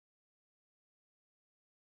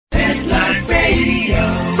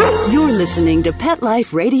listening to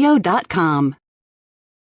PetLifeRadio.com.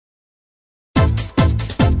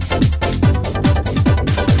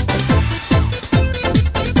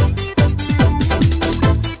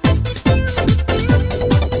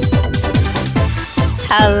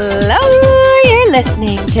 Hello, you're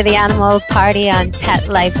listening to the Animal Party on Pet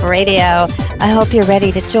Life Radio. I hope you're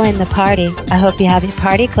ready to join the party. I hope you have your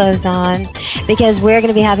party clothes on because we're going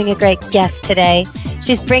to be having a great guest today.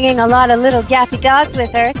 She's bringing a lot of little gappy dogs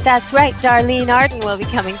with her. That's right, Darlene Arden will be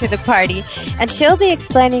coming to the party. And she'll be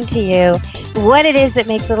explaining to you what it is that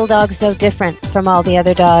makes little dogs so different from all the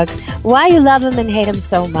other dogs, why you love them and hate them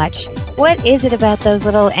so much. What is it about those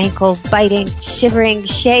little ankle-biting, shivering,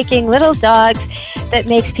 shaking little dogs that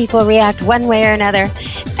makes people react one way or another?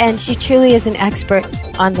 And she truly is an expert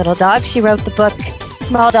on little dogs. She wrote the book,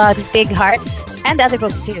 Small Dogs, Big Hearts, and other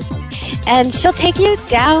books too. And she'll take you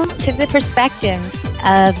down to the perspective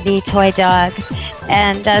of the toy dog.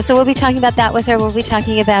 And so we'll be talking about that with her. We'll be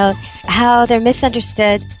talking about how they're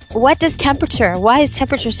misunderstood. What does temperature? Why is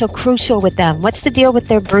temperature so crucial with them? What's the deal with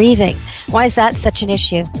their breathing? Why is that such an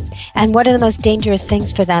issue? And what are the most dangerous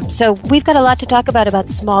things for them? So we've got a lot to talk about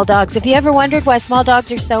small dogs. If you ever wondered why small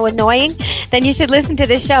dogs are so annoying, then you should listen to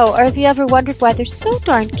this show. Or if you ever wondered why they're so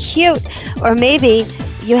darn cute, or maybe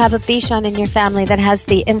you have a Bichon in your family that has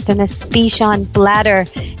the infamous Bichon bladder,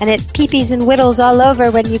 and it pee-pees and whittles all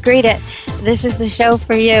over when you greet it, this is the show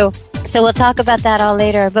for you. So we'll talk about that all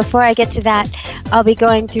later. Before I get to that, I'll be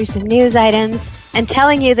going through some news items and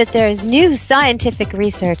telling you that there's new scientific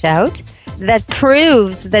research out that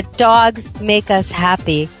proves that dogs make us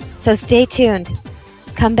happy. So stay tuned.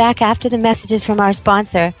 Come back after the messages from our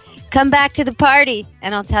sponsor. Come back to the party,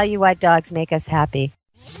 and I'll tell you why dogs make us happy.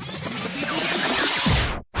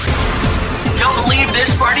 Don't leave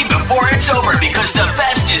this party before it's over because the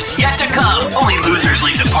best is yet to come. Only losers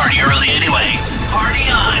leave the party early anyway. Party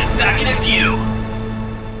on. Back in a few.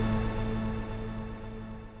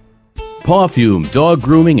 Pawfume Dog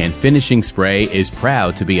Grooming and Finishing Spray is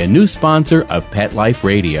proud to be a new sponsor of Pet Life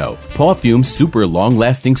Radio. Pawfume's super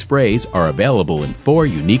long-lasting sprays are available in 4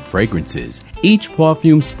 unique fragrances. Each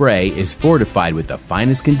Pawfume spray is fortified with the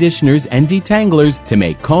finest conditioners and detanglers to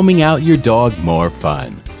make combing out your dog more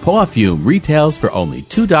fun. Pawfume retails for only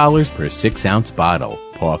 $2 per 6-ounce bottle.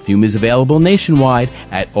 Pawfume is available nationwide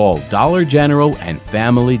at all Dollar General and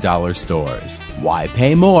Family Dollar stores. Why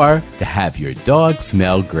pay more to have your dog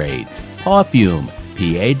smell great? Pawfume,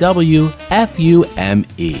 Pawfume.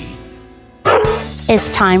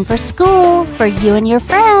 It's time for school for you and your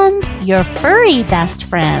friends, your furry best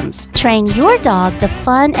friends. Train your dog the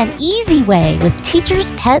fun and easy way with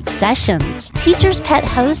Teacher's Pet Sessions. Teacher's Pet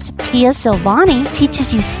host Pia Silvani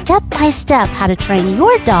teaches you step-by-step how to train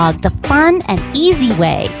your dog the fun and easy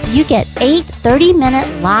way. You get 8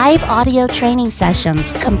 30-minute live audio training sessions,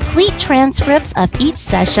 complete transcripts of each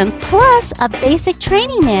session, plus a basic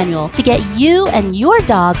training manual to get you and your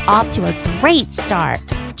dog off to a great start.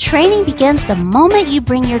 Training begins the moment you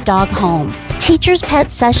bring your dog home. Teacher's Pet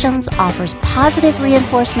Sessions offers positive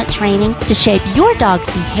reinforcement training to shape your dog's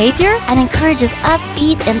behavior and encourages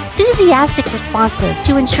upbeat, enthusiastic responses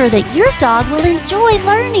to ensure that your dog will enjoy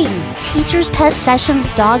learning. Teacher's Pet Sessions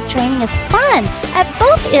dog training is fun at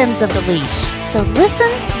both ends of the leash. So listen,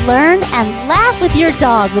 learn, and laugh with your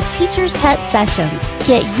dog with Teacher's Pet Sessions.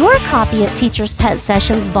 Get your copy of Teacher's Pet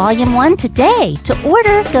Sessions Volume 1 today. To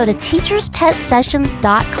order, go to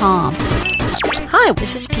teacherspetsessions.com. Hi,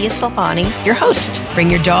 this is Pia Silvani, your host. Bring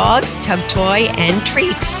your dog, tug toy, and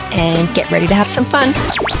treats, and get ready to have some fun.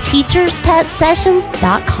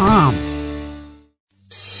 teacherspetsessions.com.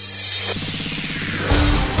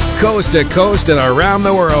 Coast to coast and around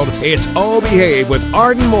the world, it's Oh Behave with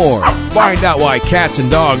Arden Moore. Find out why cats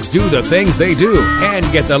and dogs do the things they do and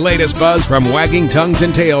get the latest buzz from wagging tongues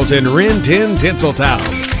and tails in Rin Tin Tinseltown.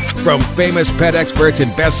 From famous pet experts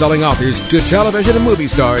and best-selling authors to television and movie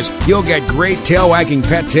stars, you'll get great tail-wagging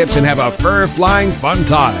pet tips and have a fur-flying fun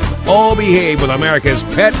time. Oh Behave with America's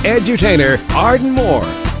pet edutainer, Arden Moore.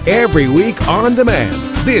 Every week on demand.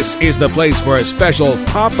 This is the place for a special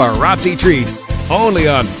paparazzi treat. Only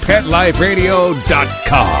on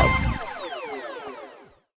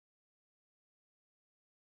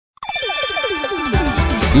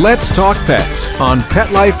PetLifeRadio.com. Let's Talk Pets on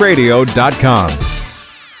PetLifeRadio.com.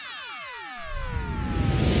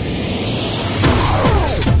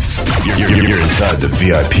 You're inside the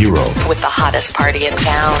VIP room with the hottest party in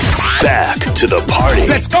town. Back to the party.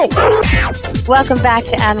 Let's go! Welcome back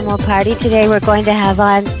to Animal Party. Today we're going to have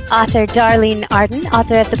on author Darlene Arden,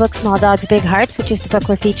 author of the book Small Dogs, Big Hearts, which is the book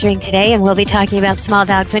we're featuring today, and we'll be talking about small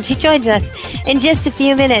dogs when she joins us in just a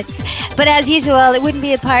few minutes. But as usual, it wouldn't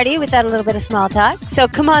be a party without a little bit of small talk. So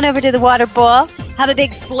come on over to the water bowl, have a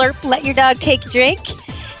big slurp, let your dog take a drink.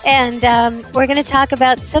 And we're going to talk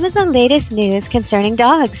about some of the latest news concerning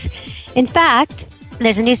dogs. In fact,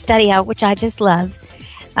 there's a new study out, which I just love,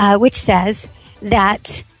 which says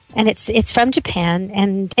that, and it's from Japan,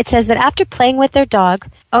 and it says that after playing with their dog,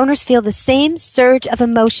 owners feel the same surge of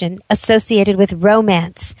emotion associated with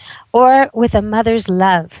romance or with a mother's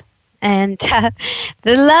love. And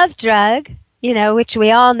the love drug, which we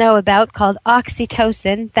all know about, called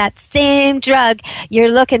oxytocin, that same drug you're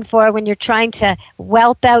looking for when you're trying to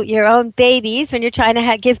whelp out your own babies, when you're trying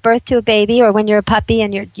to give birth to a baby, or when you're a puppy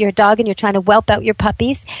and you're a dog and you're trying to whelp out your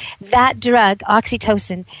puppies. That drug,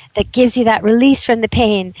 oxytocin, that gives you that release from the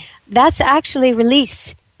pain, that's actually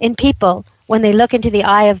released in people when they look into the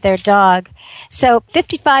eye of their dog. So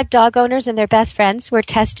 55 dog owners and their best friends were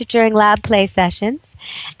tested during lab play sessions.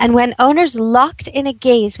 And when owners locked in a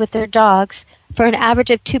gaze with their dogs for an average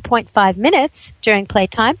of 2.5 minutes during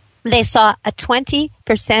playtime, they saw a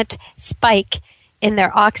 20% spike in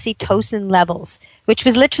their oxytocin levels, which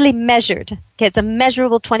was literally measured. Okay, it's a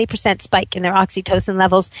measurable 20% spike in their oxytocin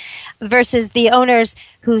levels versus the owners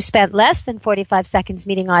who spent less than 45 seconds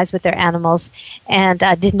meeting eyes with their animals and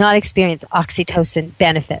did not experience oxytocin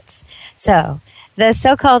benefits. So the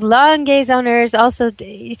so-called long gaze owners also,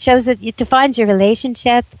 it shows that it defines your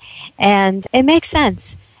relationship, and it makes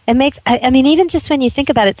sense. It makes, I mean, even just when you think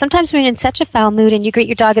about it, sometimes when you're in such a foul mood and you greet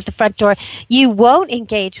your dog at the front door, you won't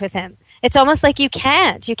engage with him. It's almost like you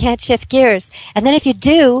can't shift gears. And then if you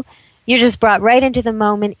do, you're just brought right into the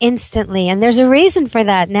moment instantly. And there's a reason for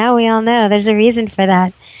that. Now we all know there's a reason for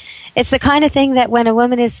that. It's the kind of thing that when a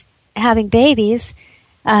woman is having babies,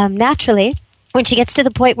 naturally, when she gets to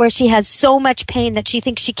the point where she has so much pain that she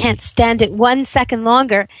thinks she can't stand it 1 second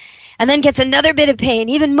longer, and then gets another bit of pain,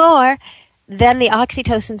 even more, then the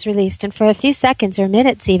oxytocin's released. And for a few seconds or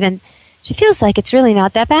minutes even, she feels like it's really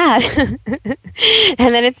not that bad.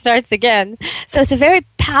 And then it starts again. So it's a very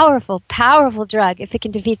powerful, powerful drug. If it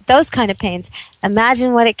can defeat those kind of pains,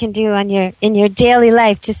 imagine what it can do in your daily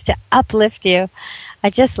life just to uplift you.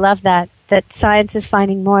 I just love that science is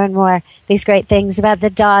finding more and more these great things about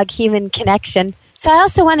the dog-human connection. So I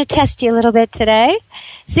also want to test you a little bit today.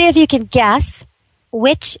 See if you can guess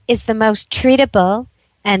which is the most treatable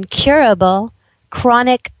and curable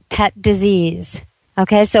chronic pet disease.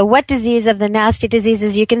 Okay, so what disease of the nasty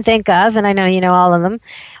diseases you can think of, and I know you know all of them,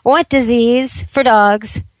 what disease for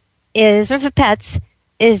dogs is, or for pets,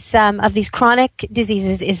 is of these chronic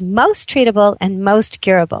diseases is most treatable and most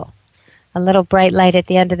curable? A little bright light at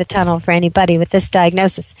the end of the tunnel for anybody with this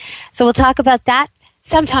diagnosis. So we'll talk about that.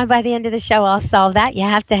 Sometime by the end of the show, I'll solve that. You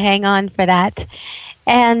have to hang on for that.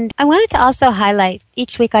 And I wanted to also highlight,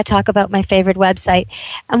 each week I talk about my favorite website.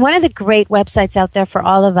 And one of the great websites out there for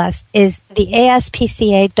all of us is the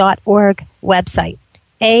ASPCA.org website.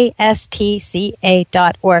 ASPCA.org.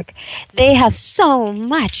 They have so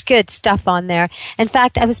much good stuff on there. In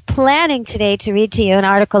fact, I was planning today to read to you an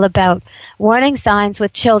article about warning signs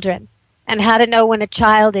with children and how to know when a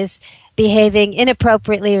child is behaving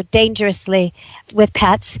inappropriately or dangerously with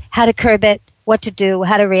pets, how to curb it, what to do,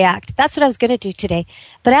 how to react. That's what I was going to do today.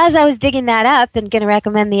 But as I was digging that up and going to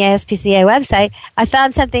recommend the ASPCA website, I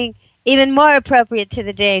found something even more appropriate to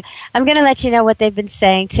the day. I'm going to let you know what they've been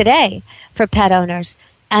saying today for pet owners.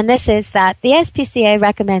 And this is that the ASPCA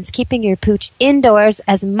recommends keeping your pooch indoors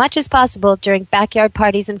as much as possible during backyard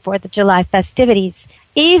parties and 4th of July festivities,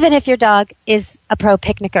 even if your dog is a pro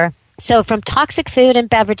picnicker. So from toxic food and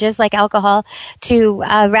beverages like alcohol to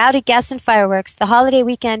rowdy guests and fireworks, the holiday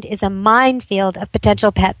weekend is a minefield of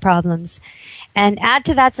potential pet problems. And add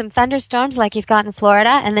to that some thunderstorms like you've got in Florida,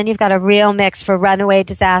 and then you've got a real mix for runaway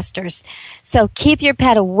disasters. So keep your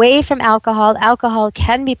pet away from alcohol. Alcohol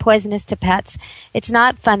can be poisonous to pets. It's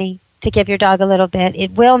not funny to give your dog a little bit.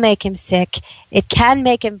 It will make him sick. It can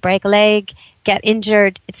make him break a leg, get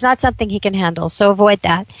injured. It's not something he can handle, so avoid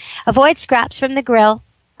that. Avoid scraps from the grill.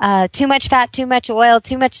 Too much fat, too much oil,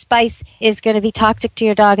 too much spice is going to be toxic to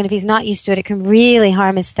your dog, and if he's not used to it, it can really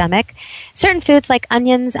harm his stomach. Certain foods like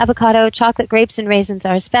onions, avocado, chocolate, grapes, and raisins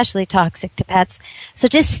are especially toxic to pets. So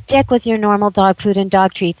just stick with your normal dog food and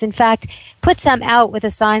dog treats. In fact, put some out with a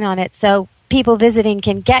sign on it so people visiting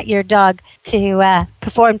can get your dog to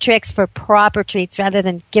perform tricks for proper treats rather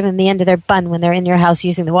than give them the end of their bun when they're in your house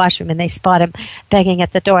using the washroom and they spot him begging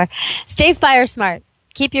at the door. Stay fire smart.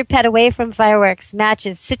 Keep your pet away from fireworks,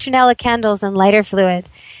 matches, citronella candles, and lighter fluid.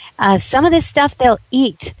 Some of this stuff they'll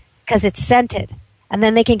eat because it's scented, and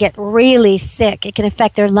then they can get really sick. It can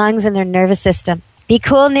affect their lungs and their nervous system. Be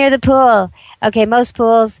cool near the pool. Okay, most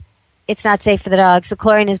pools, it's not safe for the dogs. The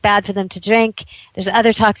chlorine is bad for them to drink. There's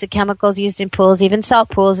other toxic chemicals used in pools, even salt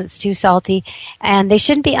pools. It's too salty. And they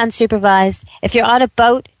shouldn't be unsupervised. If you're on a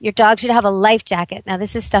boat, your dog should have a life jacket. Now,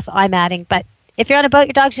 this is stuff I'm adding, but if you're on a boat,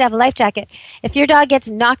 your dog should have a life jacket. If your dog gets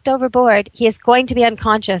knocked overboard, he is going to be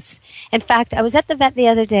unconscious. In fact, I was at the vet the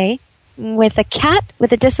other day with a cat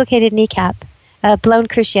with a dislocated kneecap, a blown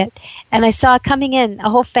cruciate, and I saw coming in a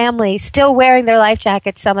whole family still wearing their life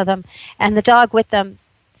jackets, some of them, and the dog with them,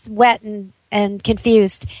 wet and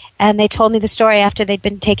confused. And they told me the story after they'd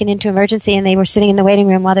been taken into emergency and they were sitting in the waiting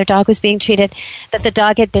room while their dog was being treated, that the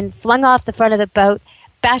dog had been flung off the front of the boat,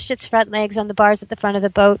 bashed its front legs on the bars at the front of the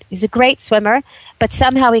boat. He's a great swimmer, but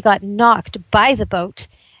somehow he got knocked by the boat.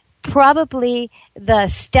 Probably the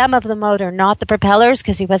stem of the motor, not the propellers,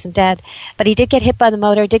 because he wasn't dead. But he did get hit by the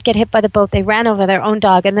motor, did get hit by the boat. They ran over their own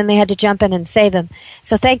dog, and then they had to jump in and save him.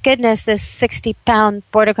 So thank goodness this 60-pound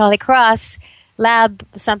Border Collie Cross lab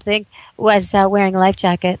something was wearing a life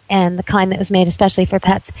jacket, and the kind that was made especially for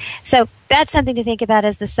pets. So that's something to think about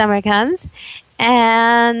as the summer comes.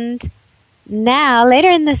 And now,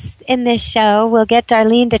 later in this show, we'll get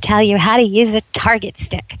Darlene to tell you how to use a target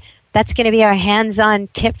stick. That's going to be our hands-on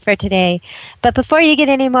tip for today. But before you get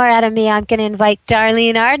any more out of me, I'm going to invite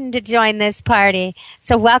Darlene Arden to join this party.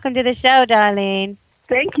 So welcome to the show, Darlene.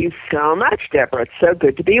 Thank you so much, Deborah. It's so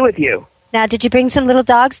good to be with you. Now, did you bring some little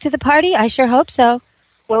dogs to the party? I sure hope so.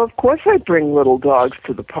 Well, of course I bring little dogs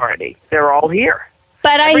to the party. They're all here.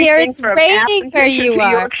 But I hear it's raining where you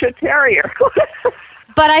are. Yorkshire Terrier.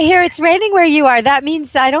 But I hear it's raining where you are. That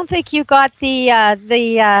means I don't think you got the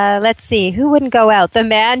let's see, who wouldn't go out? The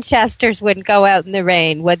Manchesters wouldn't go out in the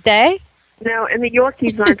rain, would they? No, and the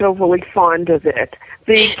Yorkies aren't overly fond of it.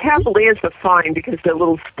 The Cavaliers are fine because they're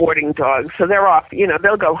little sporting dogs, so they're off,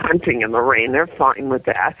 they'll go hunting in the rain. They're fine with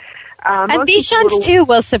that. And Bichons, too,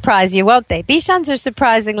 will surprise you, won't they? Bichons are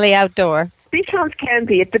surprisingly outdoor. Bichons can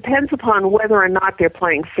be. It depends upon whether or not they're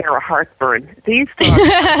playing Sarah Hartburn. These dogs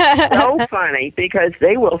are so funny because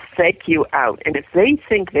they will fake you out. And if they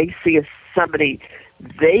think they see somebody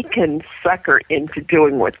they can sucker into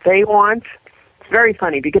doing what they want, it's very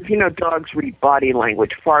funny because, dogs read body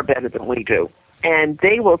language far better than we do. And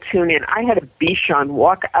they will tune in. I had a Bichon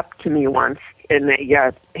walk up to me once in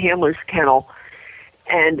a handler's kennel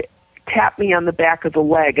and tap me on the back of the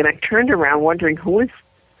leg. And I turned around wondering who was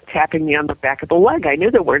tapping me on the back of the leg. I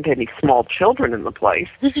knew there weren't any small children in the place.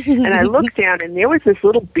 And I looked down, and there was this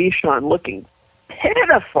little Bichon looking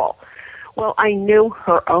pitiful. Well, I knew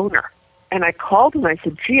her owner. And I called him. I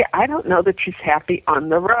said, gee, I don't know that she's happy on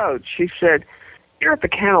the road. She said, you're at the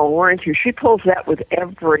kennel, weren't you? She pulls that with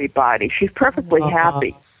everybody. She's perfectly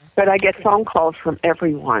happy. But I get phone calls from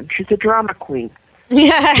everyone. She's a drama queen. She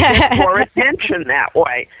gets more attention that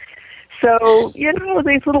way. So,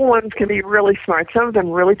 these little ones can be really smart. Some of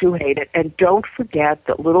them really do hate it. And don't forget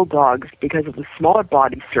that little dogs, because of the smaller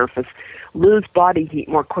body surface, lose body heat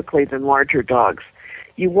more quickly than larger dogs.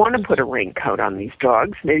 You want to put a raincoat on these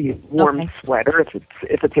dogs, maybe a warm sweater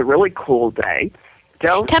if it's a really cool day.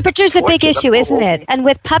 Temperature's a big issue, isn't it? And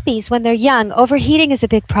with puppies, when they're young, overheating is a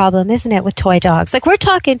big problem, isn't it, with toy dogs? Like when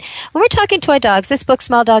we're talking toy dogs, this book,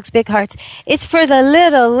 Small Dogs, Big Hearts, it's for the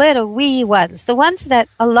little wee ones. The ones that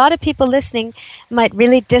a lot of people listening might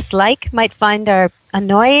really dislike, might find are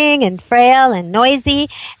annoying and frail and noisy,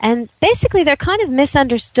 and basically they're kind of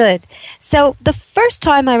misunderstood. So the first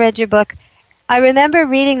time I read your book, I remember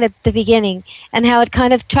reading the beginning and how it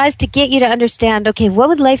kind of tries to get you to understand, okay, what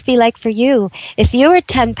would life be like for you if you were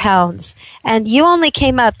 10 pounds and you only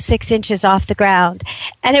came up 6 inches off the ground?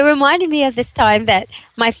 And it reminded me of this time that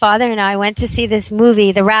my father and I went to see this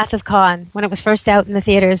movie, The Wrath of Khan, when it was first out in the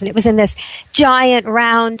theaters. And it was in this giant,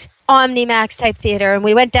 round, Omnimax type theater. And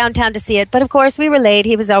we went downtown to see it. But of course, we were late.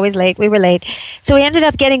 He was always late. We were late. So we ended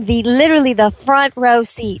up getting literally the front row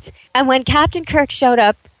seat. And when Captain Kirk showed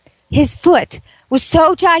up, his foot was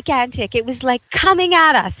so gigantic. It was like coming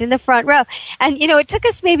at us in the front row. And, it took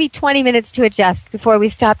us maybe 20 minutes to adjust before we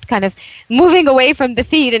stopped kind of moving away from the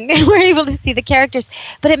feet and were able to see the characters.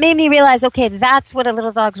 But it made me realize, okay, that's what a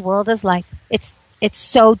little dog's world is like. It's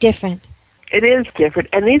so different. It is different.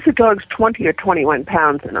 And these are dogs 20 or 21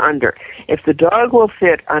 pounds and under. If the dog will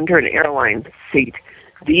fit under an airline seat,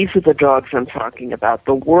 these are the dogs I'm talking about.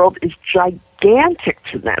 The world is gigantic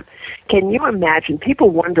to them. Can you imagine?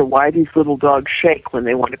 People wonder why these little dogs shake when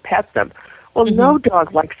they want to pet them. Well, no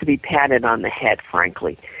dog likes to be patted on the head,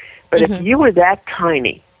 frankly. But if you were that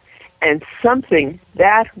tiny and something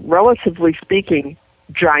that, relatively speaking,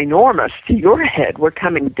 ginormous to your head were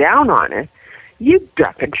coming down on it, you'd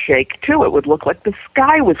duck and shake, too. It would look like the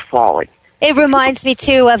sky was falling. It reminds me,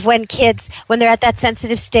 too, of when kids, when they're at that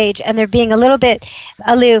sensitive stage and they're being a little bit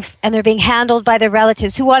aloof and they're being handled by their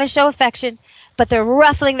relatives who want to show affection, but they're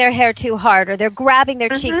ruffling their hair too hard or they're grabbing their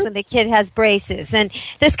cheeks when the kid has braces and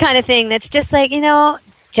this kind of thing. That's just like,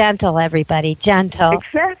 gentle, everybody, gentle.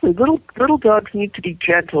 Exactly. Little dogs need to be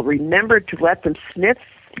gentle. Remember to let them sniff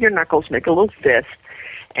your knuckles, make a little fist,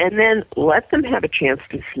 and then let them have a chance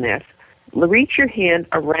to sniff. Reach your hand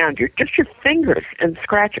around just your fingers and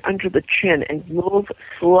scratch under the chin and move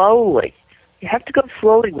slowly. You have to go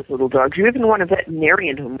slowly with little dogs. You even want a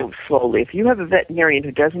veterinarian who moves slowly. If you have a veterinarian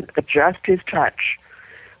who doesn't adjust his touch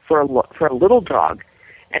for a little dog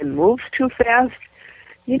and moves too fast,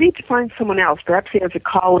 you need to find someone else. Perhaps he has a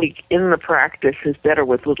colleague in the practice who's better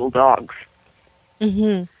with little dogs.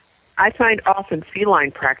 Mm-hmm. I find often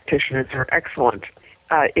feline practitioners are excellent.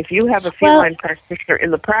 If you have a feline practitioner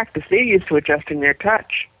in the practice, they're used to adjusting their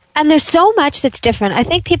touch. And there's so much that's different. I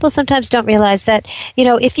think people sometimes don't realize that,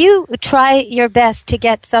 if you try your best to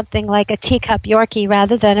get something like a teacup Yorkie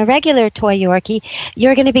rather than a regular toy Yorkie,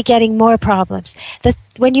 you're going to be getting more problems.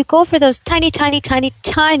 When you go for those tiny, tiny, tiny,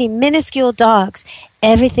 tiny, minuscule dogs,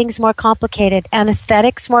 everything's more complicated.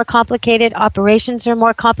 Anesthetics more complicated. Operations are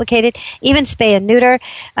more complicated. Even spay and neuter,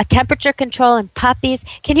 temperature control in puppies.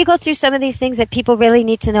 Can you go through some of these things that people really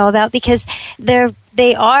need to know about? Because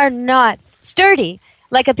they are not sturdy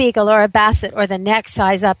like a beagle or a basset or the next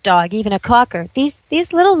size up dog, even a cocker. These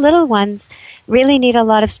little ones really need a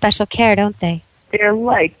lot of special care, don't they? They're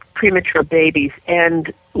like premature babies.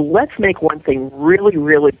 And let's make one thing really,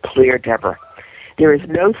 really clear, Deborah. There is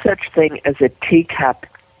no such thing as a teacup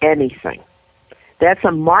anything. That's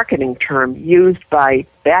a marketing term used by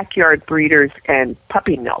backyard breeders and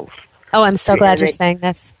puppy mills. Oh, I'm so glad you're saying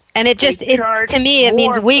this. And to me, it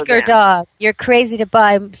means weaker dog. You're crazy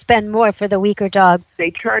to spend more for the weaker dog.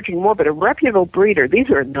 They're charging more, but a reputable breeder, these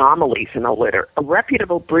are anomalies in a litter. A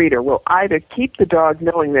reputable breeder will either keep the dog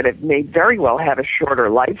knowing that it may very well have a shorter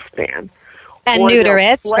lifespan. And neuter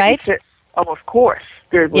it, right? Oh, of course.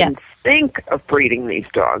 They wouldn't think of breeding these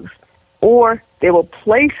dogs. Or they will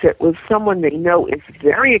place it with someone they know is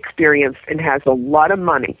very experienced and has a lot of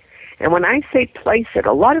money. And when I say place it,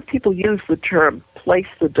 a lot of people use the term place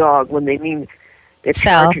the dog when they mean they're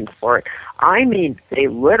charging for it. I mean they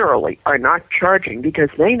literally are not charging because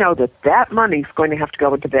they know that money's going to have to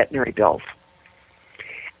go into veterinary bills.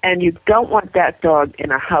 And you don't want that dog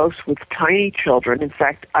in a house with tiny children. In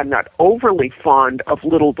fact, I'm not overly fond of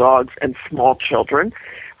little dogs and small children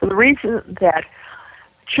for the reason that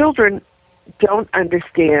children don't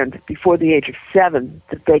understand before the age of 7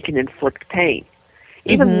 that they can inflict pain.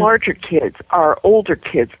 Even larger kids, our older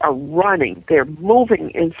kids, are running. They're moving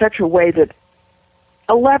in such a way that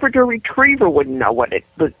a Labrador Retriever wouldn't know what it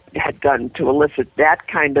had done to elicit that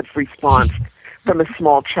kind of response from a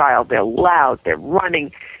small child. They're loud, they're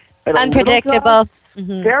running. But unpredictable.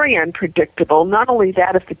 Very unpredictable. Not only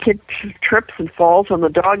that, if the kid trips and falls on the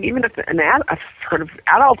dog, even if a sort of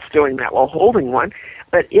adult's doing that while holding one,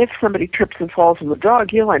 but if somebody trips and falls on the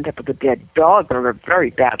dog, you'll end up with a dead dog or a very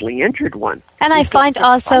badly injured one. And I find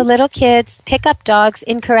also little kids pick up dogs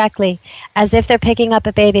incorrectly, as if they're picking up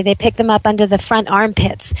a baby. They pick them up under the front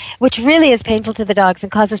armpits, which really is painful to the dogs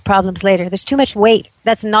and causes problems later. There's too much weight.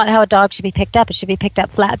 That's not how a dog should be picked up. It should be picked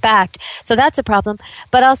up flat-backed. So that's a problem.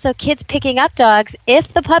 But also kids picking up dogs,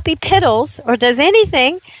 if the puppy piddles or does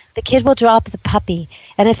anything, the kid will drop the puppy.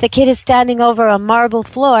 And if the kid is standing over a marble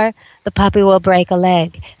floor, the puppy will break a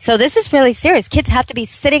leg. So this is really serious. Kids have to be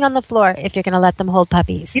sitting on the floor if you're going to let them hold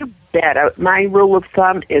puppies. You bet. My rule of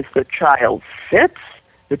thumb is the child sits,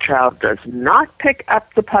 the child does not pick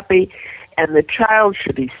up the puppy, and the child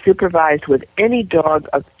should be supervised with any dog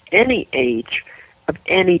of any age, of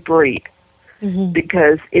any breed,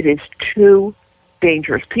 because it is too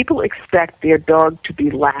dangerous. People expect their dog to be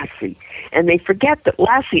Lassie, and they forget that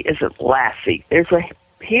Lassie isn't Lassie. There's a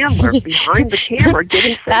handler behind the camera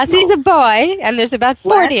giving signals. Lassie's a boy, and there's about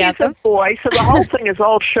 40 of them. Lassie's a boy, so the whole thing is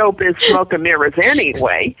all showbiz, smoke and mirrors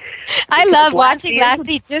anyway. I love watching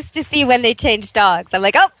Lassie just to see when they change dogs. I'm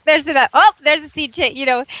like, there's a seat change.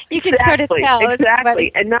 You can sort of tell.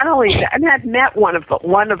 Exactly, and not only that, and I've met one of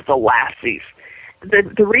the Lassies.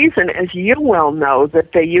 The reason, as you well know,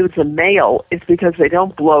 that they use a male is because they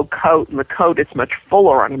don't blow coat, and the coat is much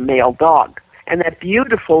fuller on a male dog. And that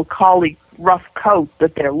beautiful collie rough coat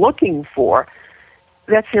that they're looking for,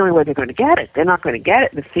 that's the only way they're going to get it. They're not going to get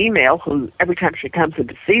it in the female who, every time she comes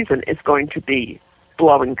into season, is going to be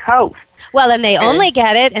blowing coat. Well, and they only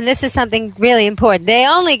get it, and this is something really important, they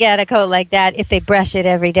only get a coat like that if they brush it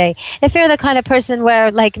every day. If you're the kind of person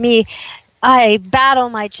where, like me, I battle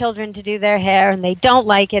my children to do their hair and they don't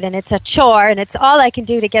like it and it's a chore and it's all I can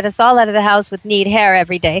do to get us all out of the house with neat hair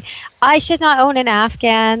every day. I should not own an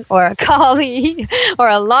Afghan or a Collie or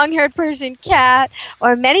a long-haired Persian cat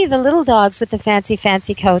or many of the little dogs with the fancy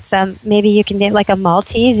coats. Maybe you can get like a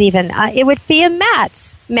Maltese even. It would be a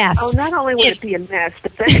mess. Oh, not only would it be a mess,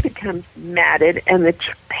 but then it becomes matted and it's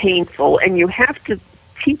painful, and you have to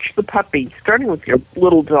teach the puppy, starting with your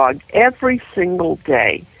little dog, every single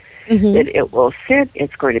day. That it will sit.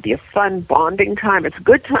 It's going to be a fun bonding time. It's a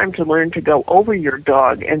good time to learn to go over your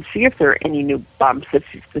dog and see if there are any new bumps, if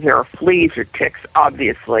there are fleas or ticks,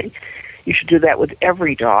 obviously. You should do that with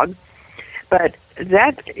every dog. But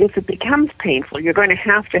that, if it becomes painful, you're going to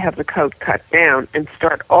have the coat cut down and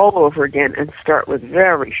start all over again and start with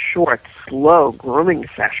very short, slow grooming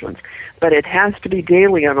sessions. But it has to be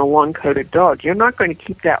daily on a long-coated dog. You're not going to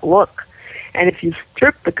keep that look. And if you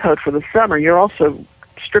strip the coat for the summer, you're also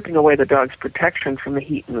stripping away the dog's protection from the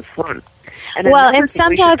heat and the sun. And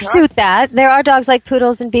some dogs suit that. There are dogs like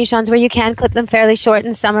poodles and Bichons where you can clip them fairly short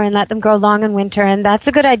in summer and let them grow long in winter, and that's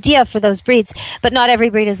a good idea for those breeds, but not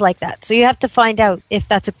every breed is like that. So you have to find out if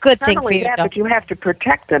that's a good thing for your dog. But you have to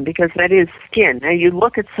protect them because that is skin. Now you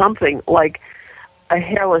look at something like a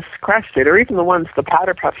hairless crested, or even the ones, the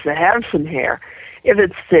powder puffs that have some hair. If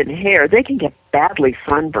it's thin hair, they can get badly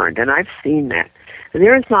sunburned, and I've seen that.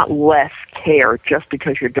 There is not less care just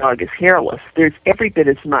because your dog is hairless. There's every bit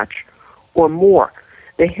as much or more.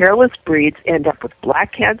 The hairless breeds end up with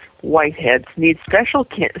blackheads, whiteheads, need special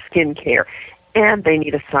skin care, and they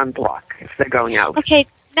need a sunblock if they're going out. Okay,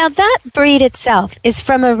 now that breed itself is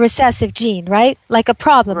from a recessive gene, right? Like a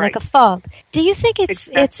problem, right. Like a fault. Do you think it's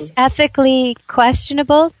ethically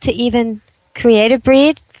questionable to even create a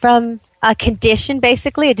breed from a condition,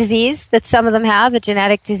 basically, a disease that some of them have, a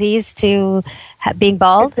genetic disease to being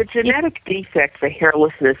bald? It's a genetic defect for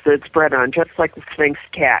hairlessness that's bred on, just like the Sphinx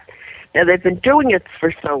cat. Now, they've been doing it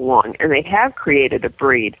for so long, and they have created a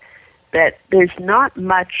breed that there's not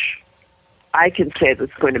much I can say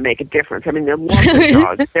that's going to make a difference. I mean, they're lovely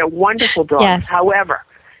dogs. They're wonderful dogs. Yes. However,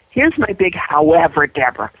 here's my big however,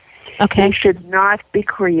 Deborah. Okay. They should not be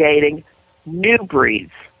creating new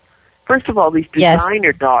breeds. First of all, these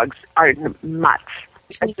designer dogs are nuts.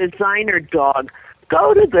 A designer dog,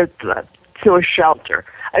 go to a shelter.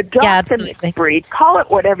 A dog in breed, call it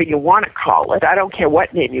whatever you want to call it. I don't care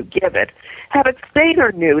what name you give it. Have it spayed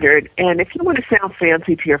or neutered, and if you want to sound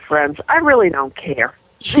fancy to your friends, I really don't care.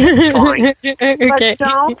 Fine. Okay. But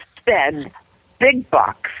don't spend big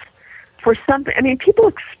bucks for something. I mean, people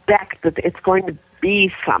expect that it's going to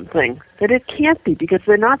be something that it can't be because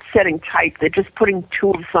they're not setting type. They're just putting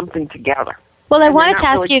two of something together. Well, I wanted to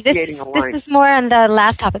ask you, this is more on the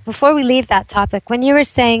last topic. Before we leave that topic, when you were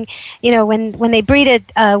saying, when they breeded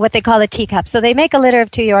what they call a teacup, so they make a litter of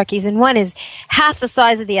two Yorkies, and one is half the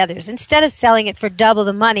size of the others. Instead of selling it for double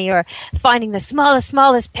the money or finding the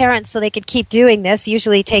smallest parents so they could keep doing this,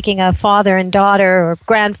 usually taking a father and daughter or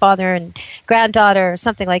grandfather and granddaughter or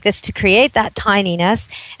something like this to create that tininess,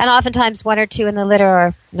 and oftentimes one or two in the litter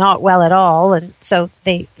are not well at all, and so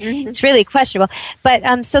it's really questionable.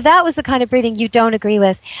 But so that was the kind of breeding you don't agree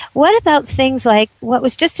with. What about things like what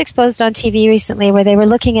was just exposed on TV recently, where they were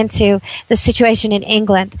looking into the situation in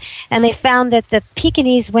England, and they found that the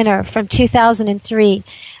Pekingese winner from 2003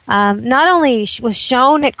 not only was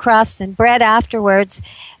shown at Crufts and bred afterwards,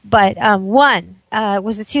 but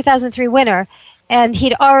was the 2003 winner, and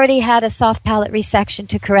he'd already had a soft palate resection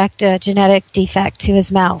to correct a genetic defect to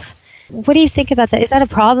his mouth. What do you think about that? Is that a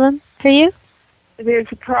problem for you? There's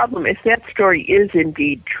a problem if that story is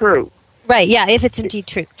indeed true. Right, yeah, if it's indeed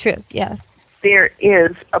true, yeah. There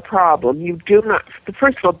is a problem. You do not,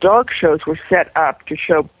 first of all, dog shows were set up to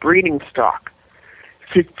show breeding stock,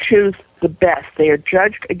 to choose the best. They are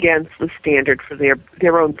judged against the standard for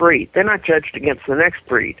their own breed. They're not judged against the next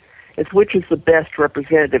breed. It's which is the best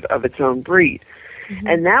representative of its own breed. Mm-hmm.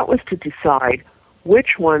 And that was to decide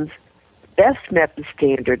which ones best met the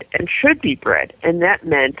standard and should be bred. And that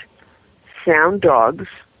meant sound dogs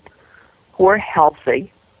who are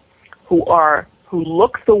healthy, who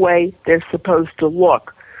look the way they're supposed to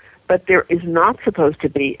look, but there is not supposed to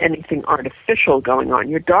be anything artificial going on.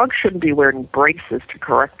 Your dog shouldn't be wearing braces to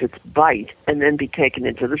correct its bite and then be taken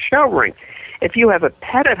into the show ring. If you have a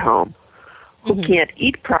pet at home who can't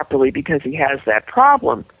eat properly because he has that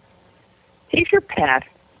problem, he's your pet,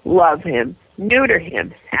 love him, neuter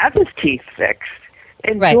him, have his teeth fixed,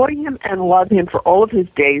 enjoy him and love him for all of his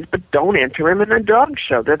days, but don't enter him in a dog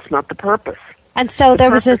show. That's not the purpose. And so there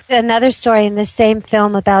was another story in the same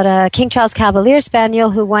film about a King Charles Cavalier Spaniel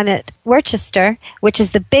who won at Worcester, which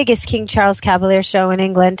is the biggest King Charles Cavalier show in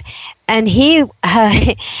England. And he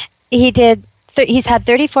He's had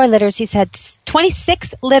 34 litters. He's had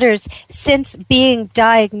 26 litters since being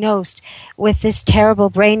diagnosed with this terrible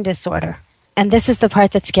brain disorder. And this is the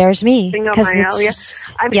part that scares me. Yes.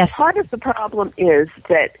 Part of the problem is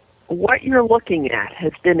that what you're looking at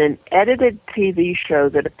has been an edited TV show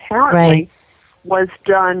that apparently was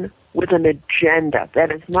done with an agenda.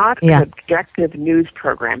 That is not an objective news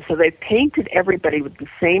program. So they've painted everybody with the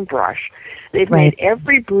same brush. They've made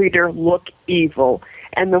every breeder look evil.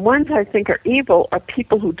 And the ones I think are evil are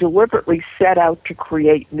people who deliberately set out to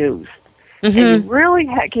create news. Mm-hmm. And you really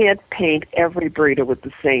can't paint every breeder with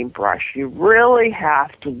the same brush. You really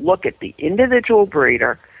have to look at the individual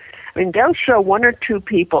breeder. I mean, they'll show one or two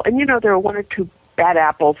people, and there are one or two bad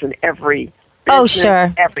apples in every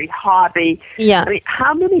business, every hobby. Yeah. I mean,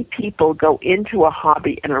 how many people go into a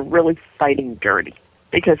hobby and are really fighting dirty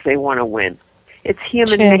because they want to win? It's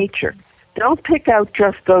human nature. Don't pick out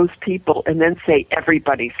just those people and then say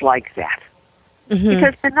everybody's like that. Mm-hmm.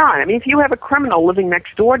 Because they're not. I mean, if you have a criminal living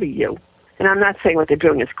next door to you, and I'm not saying what they're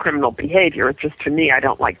doing is criminal behavior, it's just, to me, I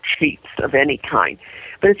don't like cheats of any kind.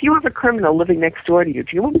 But if you have a criminal living next door to you,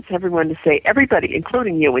 do you want everyone to say everybody,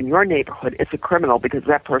 including you in your neighborhood, is a criminal because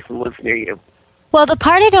that person lives near you? Well, the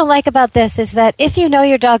part I don't like about this is that if you know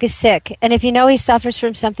your dog is sick, and if you know he suffers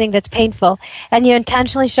from something that's painful, and you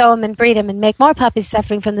intentionally show him and breed him and make more puppies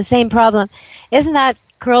suffering from the same problem, isn't that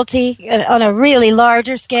cruelty on a really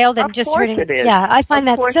larger scale than just hurting? It is. Yeah, I find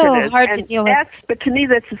that so hard to deal with. But to me,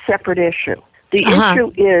 that's a separate issue. The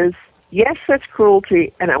issue is, yes, that's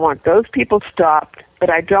cruelty, and I want those people stopped, but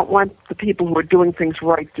I don't want the people who are doing things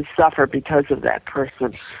right to suffer because of that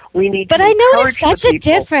person. We need to encourage the people. But I noticed such a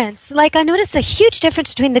difference. Like, I noticed a huge difference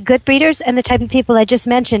between the good breeders and the type of people I just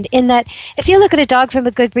mentioned, in that if you look at a dog from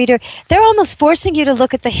a good breeder, they're almost forcing you to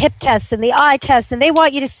look at the hip tests and the eye tests, and they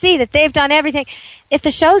want you to see that they've done everything. If the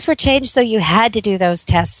shows were changed so you had to do those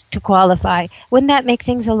tests to qualify, wouldn't that make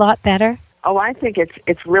things a lot better? Oh, I think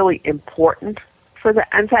it's really important for the.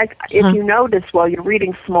 In fact, if you notice while you're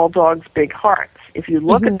reading Small Dogs, Big Hearts, if you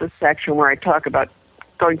look at the section where I talk about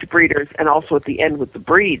going to breeders, and also at the end with the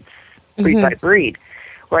breeds, breed by breed,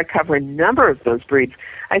 where I cover a number of those breeds,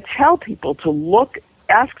 I tell people to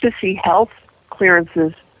ask to see health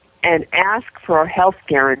clearances and ask for a health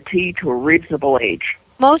guarantee to a reasonable age.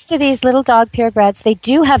 Most of these little dog purebreds, they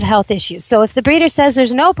do have health issues. So if the breeder says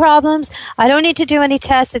there's no problems, I don't need to do any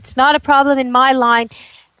tests, it's not a problem in my line,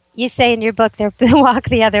 you say in your book, they walk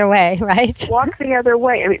the other way, right? Walk the other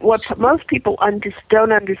way. I mean, what most people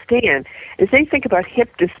don't understand is they think about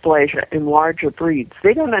hip dysplasia in larger breeds.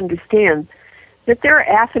 They don't understand that there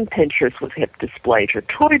are Affenpinchers with hip dysplasia.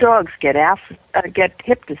 Toy dogs get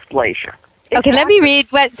hip dysplasia. Okay, let me read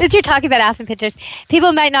since you're talking about Affenpinchers,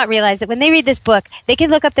 people might not realize that when they read this book, they can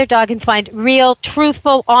look up their dog and find real,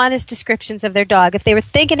 truthful, honest descriptions of their dog. If they were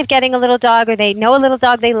thinking of getting a little dog, or they know a little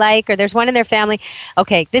dog they like, or there's one in their family,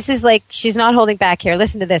 okay, this is like, she's not holding back here.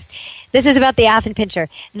 Listen to this. This is about the Affenpinscher.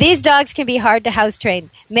 These dogs can be hard to house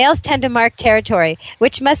train. Males tend to mark territory,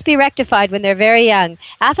 which must be rectified when they're very young.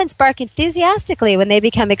 Affens bark enthusiastically when they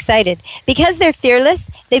become excited. Because they're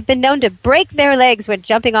fearless, they've been known to break their legs when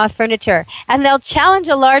jumping off furniture, and they'll challenge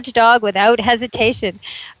a large dog without hesitation.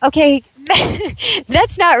 Okay,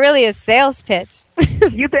 that's not really a sales pitch.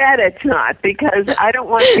 You bet it's not, because I don't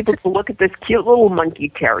want people to look at this cute little monkey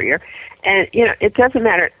terrier, and, it doesn't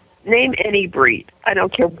matter. Name any breed. I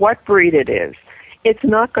don't care what breed it is. It's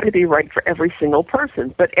not going to be right for every single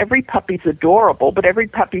person, but every puppy's adorable, but every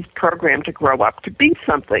puppy's programmed to grow up to be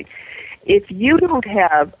something. If you don't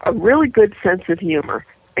have a really good sense of humor,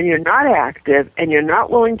 and you're not active, and you're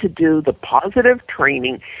not willing to do the positive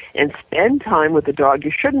training and spend time with the dog,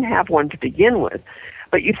 you shouldn't have one to begin with.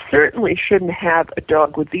 But you certainly shouldn't have a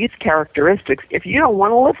dog with these characteristics if you don't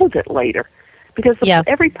want to live with it later. Because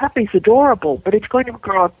every puppy's adorable, but it's going to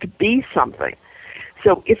grow up to be something.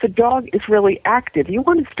 So if a dog is really active, you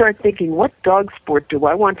want to start thinking, what dog sport do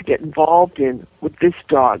I want to get involved in with this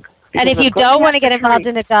dog? Because and if you don't want to get involved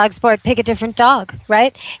in a dog sport, pick a different dog,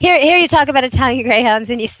 right? Here you talk about Italian Greyhounds,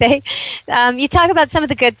 and you say, you talk about some of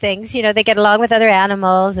the good things. They get along with other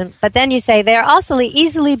animals, but then you say they're also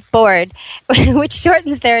easily bored, which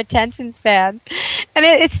shortens their attention span. And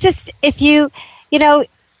it's just, if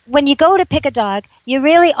when you go to pick a dog, you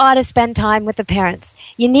really ought to spend time with the parents.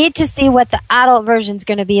 You need to see what the adult version's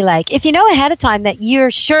going to be like. If you know ahead of time that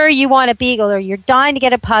you're sure you want a beagle, or you're dying to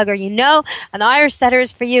get a pug, or an Irish setter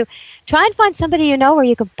is for you, try and find somebody where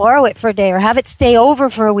you can borrow it for a day, or have it stay over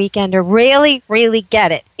for a weekend, or really, really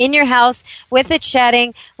get it in your house with its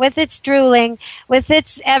shedding, with its drooling, with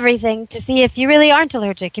its everything, to see if you really aren't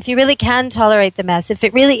allergic, if you really can tolerate the mess, if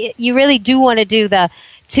you really do want to do the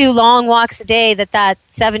 2 long walks a day that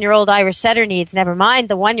 7-year-old Irish setter needs. Never mind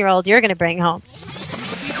the 1-year-old you're going to bring home.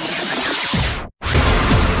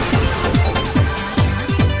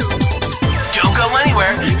 Don't go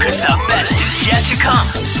anywhere, because the best is yet to come.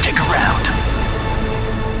 Stick around.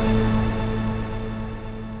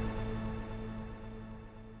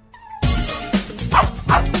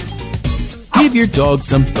 Give your dog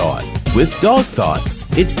some thought with Dog Thoughts.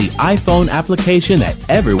 It's the iPhone application that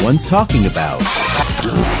everyone's talking about.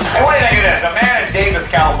 Hey, what do you think of this? A man in Davis,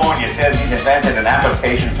 California says he's invented an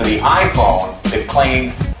application for the iPhone that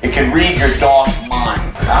claims it can read your dog's mind.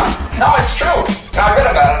 Huh? No, it's true. I read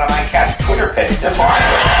about it on my cat's Twitter page. That's why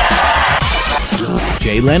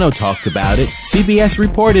Jay Leno talked about it, CBS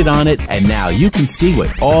reported on it, and now you can see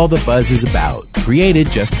what all the buzz is about. Created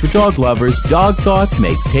just for dog lovers, Dog Thoughts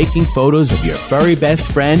makes taking photos of your furry best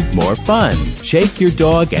friend more fun. Shake your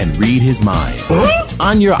dog and read his mind.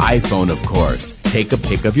 On your iPhone, of course. Take a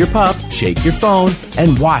pic of your pup, shake your phone,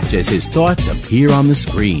 and watch as his thoughts appear on the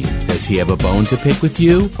screen. Does he have a bone to pick with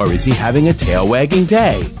you, or is he having a tail-wagging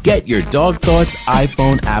day? Get your Dog Thoughts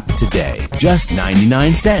iPhone app today. Just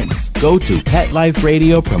 99 cents. Go to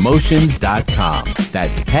PetLifeRadioPromotions.com.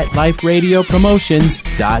 That's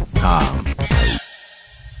PetLifeRadioPromotions.com.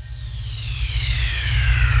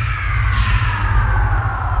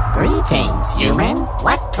 Greetings, human.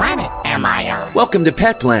 What planet am I on? Welcome to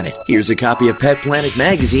Pet Planet. Here's a copy of Pet Planet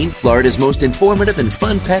Magazine, Florida's most informative and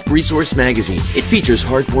fun pet resource magazine. It features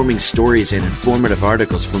heartwarming stories and informative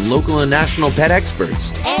articles from local and national pet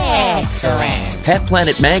experts. Excellent. Pet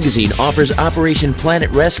Planet Magazine offers Operation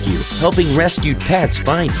Planet Rescue, helping rescued pets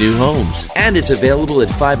find new homes. And it's available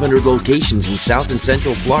at 500 locations in South and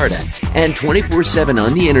Central Florida and 24/7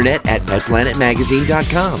 on the internet at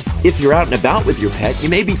PetPlanetMagazine.com. If you're out and about with your pet, you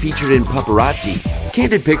may be featured in Paparazzi,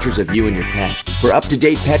 candid pictures of you and your pet. For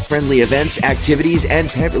up-to-date pet-friendly events, activities, and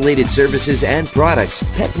pet-related services and products,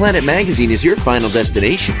 Pet Planet Magazine is your final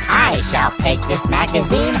destination. I shall take this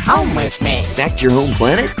magazine home with me. Back to your home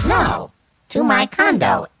planet? No, to my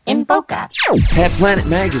condo in Boca. Pet Planet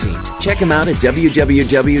Magazine. Check them out at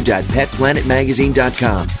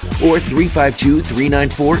www.petplanetmagazine.com or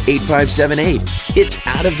 352-394-8578. It's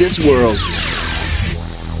out of this world.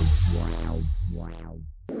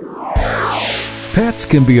 Pets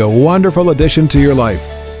can be a wonderful addition to your life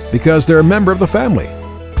because they're a member of the family.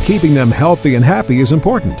 Keeping them healthy and happy is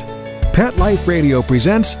important. Pet Life Radio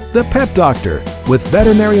presents The Pet Doctor with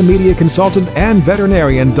veterinary media consultant and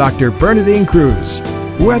veterinarian Dr. Bernadine Cruz.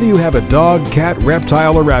 Whether you have a dog, cat,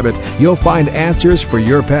 reptile, or rabbit, you'll find answers for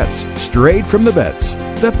your pets straight from the vets.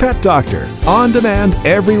 The Pet Doctor, on demand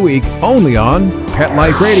every week, only on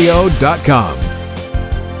PetLifeRadio.com.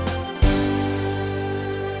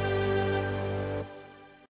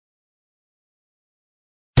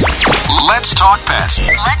 Let's talk pets.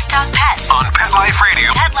 Let's talk pets On Pet Life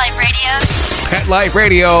Radio. Pet Life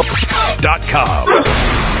Radio. PetLifeRadio.com.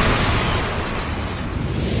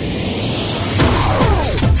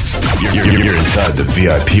 You're inside the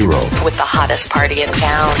VIP room. With the hottest party in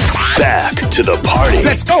town. Back to the party.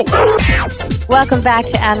 Let's go. Welcome back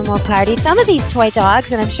to Animal Party. Some of these toy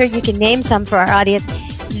dogs, and I'm sure you can name some for our audience,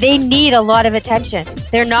 they need a lot of attention.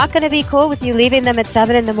 They're not going to be cool with you leaving them at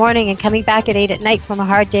 7 in the morning and coming back at 8 at night from a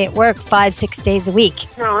hard day at work 5-6 days a week.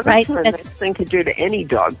 No, that's right? not a nice thing to do to any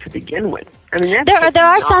dog to begin with. I mean, there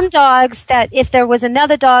are some dogs that if there was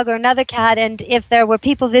another dog or another cat, and if there were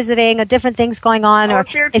people visiting or different things going on, or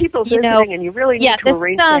if there are people visiting, and you really need to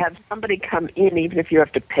arrange to have somebody come in, even if you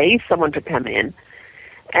have to pay someone to come in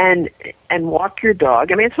and walk your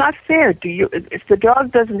dog. I mean, it's not fair. If the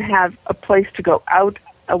dog doesn't have a place to go out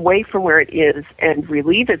away from where it is and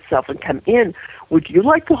relieve itself and come in, would you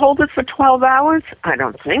like to hold it for 12 hours? I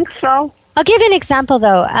don't think so. I'll give you an example,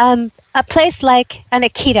 though. A place like an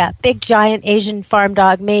Akita, big, giant Asian farm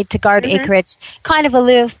dog made to guard acreage, kind of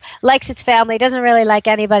aloof, likes its family, doesn't really like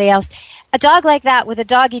anybody else. A dog like that with a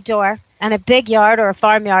doggy door and a big yard or a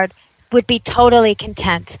farmyard would be totally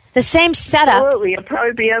content. The same setup. Absolutely. It'd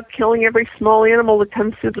probably be out killing every small animal that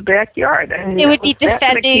comes through the backyard. I mean, it would be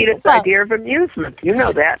defending. That's Akita's idea of amusement. You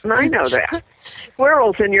know that, and I know that.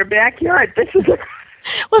 Squirrels in your backyard. This is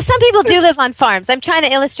Well, some people do live on farms. I'm trying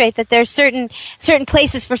to illustrate that there's certain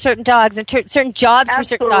places for certain dogs and certain jobs for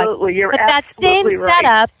certain dogs. You're but that same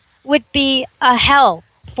setup would be a hell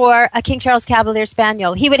for a King Charles Cavalier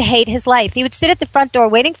Spaniel. He would hate his life. He would sit at the front door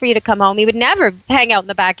waiting for you to come home. He would never hang out in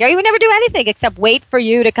the backyard. He would never do anything except wait for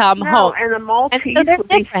you to come home. And the Maltese would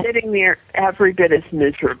be sitting there every bit as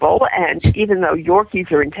miserable. And even though Yorkies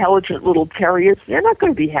are intelligent little terriers, they're not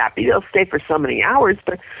going to be happy. They'll stay for so many hours.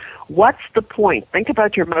 But what's the point? Think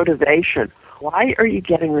about your motivation. Why are you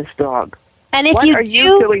getting this dog? And if what you are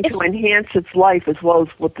you doing to enhance its life as well as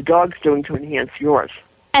what the dog's doing to enhance yours?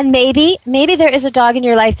 And maybe there is a dog in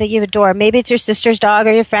your life that you adore. Maybe it's your sister's dog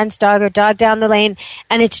or your friend's dog or dog down the lane,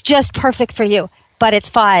 and it's just perfect for you. But it's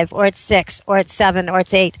 5 or it's 6 or it's 7 or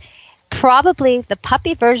it's 8. Probably the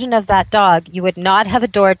puppy version of that dog you would not have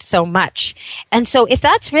adored so much. And so if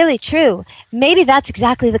that's really true, maybe that's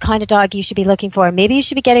exactly the kind of dog you should be looking for. Maybe you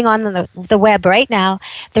should be getting on the web right now.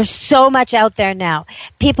 There's so much out there now.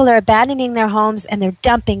 People are abandoning their homes and they're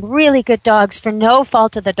dumping really good dogs for no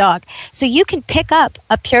fault of the dog. So you can pick up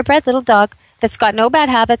a purebred little dog that's got no bad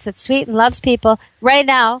habits, that's sweet and loves people right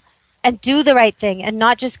now, and do the right thing and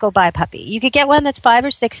not just go buy a puppy. You could get one that's 5 or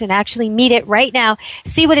 6 and actually meet it right now,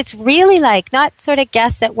 see what it's really like, not sort of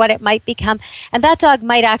guess at what it might become. And that dog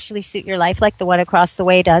might actually suit your life like the one across the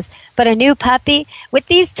way does. But a new puppy with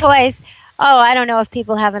these toys, I don't know if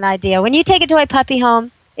people have an idea. When you take a toy puppy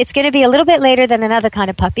home, it's going to be a little bit later than another kind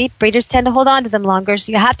of puppy. Breeders tend to hold on to them longer,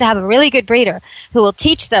 so you have to have a really good breeder who will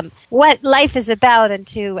teach them what life is about and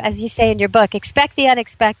to, as you say in your book, expect the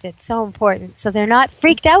unexpected. So important. So they're not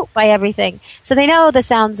freaked out by everything. So they know the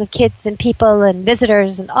sounds of kids and people and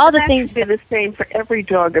visitors and all the things. That should be the same for every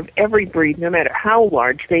dog of every breed, no matter how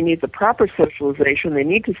large. They need the proper socialization. They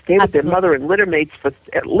need to stay with their mother and litter mates for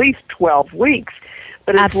at least 12 weeks.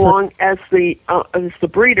 But as long as the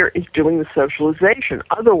breeder is doing the socialization,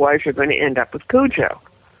 otherwise you're going to end up with Cujo.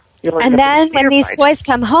 And then when these toys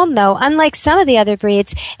come home, though, unlike some of the other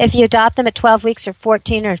breeds, if you adopt them at 12 weeks or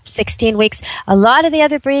 14 or 16 weeks, a lot of the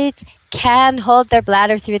other breeds can hold their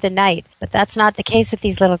bladder through the night. But that's not the case with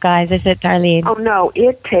these little guys, is it, Darlene? Oh, no.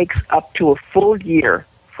 It takes up to a full year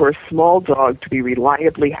for a small dog to be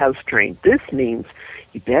reliably house-trained. This means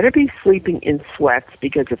you better be sleeping in sweats,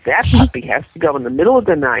 because if that puppy has to go in the middle of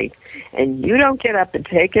the night and you don't get up and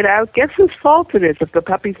take it out, guess whose fault it is if the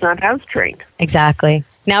puppy's not house-trained? Exactly.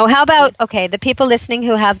 Now, how about, the people listening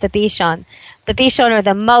who have the Bichon or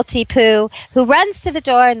the Multi-Poo, who runs to the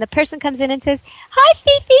door and the person comes in and says, "Hi,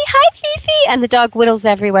 Fifi," and the dog whittles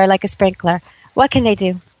everywhere like a sprinkler. What can they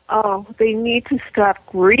do? Oh, they need to stop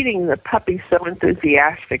greeting the puppy so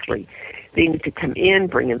enthusiastically. They need to come in,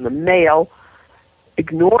 bring in the mail,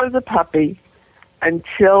 ignore the puppy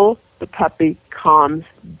until the puppy calms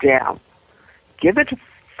down. Give it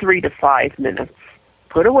 3 to 5 minutes.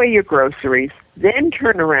 Put away your groceries. Then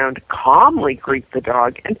turn around, calmly greet the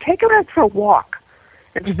dog, and take it out for a walk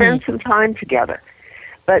and spend some time together.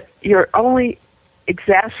 But you're only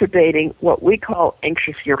exacerbating what we call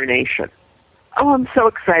anxious urination. Oh, I'm so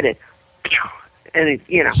excited. And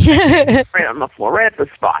it, right on the floor, right at the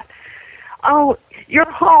spot. Oh, you're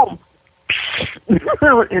home.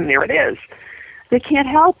 And there it is. They can't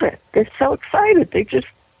help it. They're so excited. They just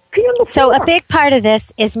pee on the floor. So a big part of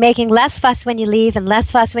this is making less fuss when you leave and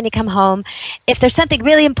less fuss when you come home. If there's something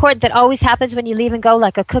really important that always happens when you leave and go,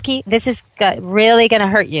 like a cookie, this is really going to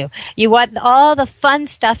hurt you. You want all the fun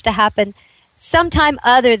stuff to happen sometime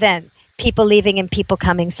other than people leaving and people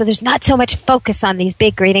coming. So there's not so much focus on these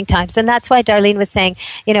big greeting times. And that's why Darlene was saying,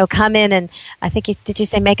 come in and I think, did you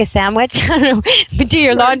say make a sandwich? I don't know, do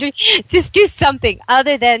your laundry. Just do something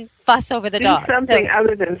other than fuss over the dog. Do something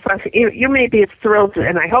other than fuss. You may be thrilled,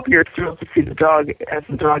 and I hope you're thrilled to see the dog as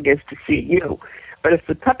the dog is to see you. But if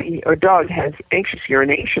the puppy or dog has anxious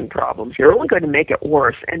urination problems, you're only going to make it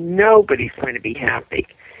worse, and nobody's going to be happy.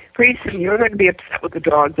 Pretty soon you're going to be upset with the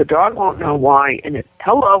dog. The dog won't know why, and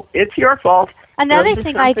it's your fault. Another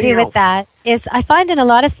thing I do with that is I find in a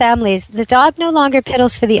lot of families, the dog no longer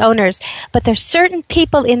piddles for the owners, but there's certain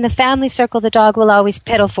people in the family circle the dog will always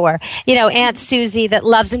piddle for. Aunt Susie that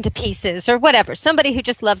loves him to pieces or whatever. Somebody who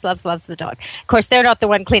just loves the dog. Of course, they're not the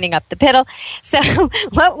one cleaning up the piddle. So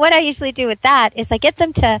what I usually do with that is I get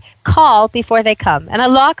them to call before they come, and I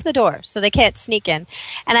lock the door so they can't sneak in.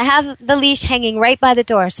 And I have the leash hanging right by the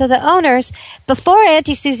door. So the owners, before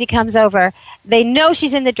Auntie Susie comes over, they know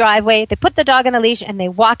she's in the driveway. They put the dog on a leash and they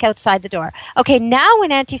walk outside the door. Okay, now when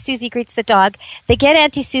Auntie Susie greets the dog, they get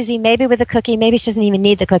Auntie Susie maybe with a cookie. Maybe she doesn't even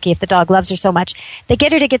need the cookie if the dog loves her so much. They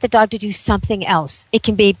get her to get the dog to do something else. It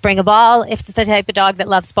can be bring a ball if it's the type of dog that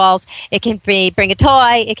loves balls. It can be bring a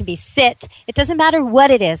toy. It can be sit. It doesn't matter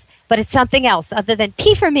what it is, but it's something else other than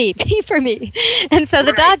pee for me, pee for me. And so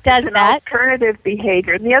the dog does that. Alternative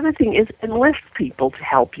behavior. And the other thing is enlist people to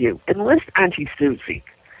help you. Enlist Auntie Susie.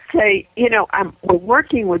 Say, we're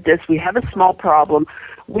working with this. We have a small problem.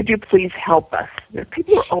 Would you please help us?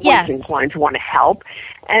 People are always inclined to want to help.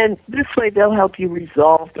 And this way they'll help you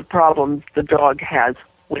resolve the problems the dog has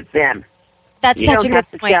with them. That's such a good point. You don't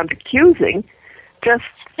have to sound accusing.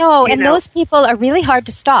 Those people are really hard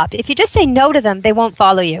to stop. If you just say no to them, they won't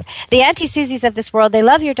follow you. The Auntie Susies of this world, they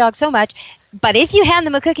love your dog so much. But if you hand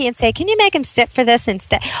them a cookie and say, can you make him sit for this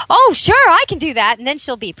instead? Oh, sure, I can do that. And then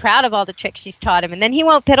she'll be proud of all the tricks she's taught him. And then he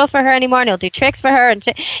won't piddle for her anymore, and he'll do tricks for her, and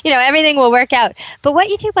everything will work out. But what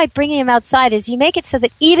you do by bringing him outside is you make it so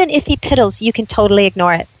that even if he piddles, you can totally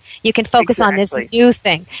ignore it. You can focus on this new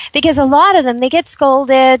thing. Because a lot of them, they get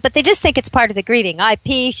scolded, but they just think it's part of the greeting. I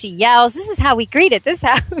pee, she yells. This is how we greet at this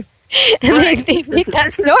house. Right. They think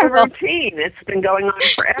that's this normal. Is a routine. It's been going on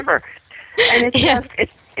forever. And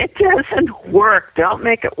it doesn't work. Don't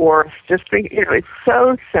make it worse. Just think, it's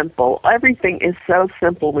so simple. Everything is so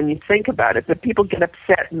simple when you think about it, but people get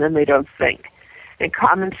upset and then they don't think. And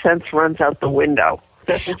common sense runs out the window.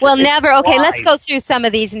 Well, never. Okay, let's go through some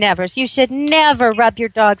of these nevers. You should never rub your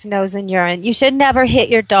dog's nose in urine. You should never hit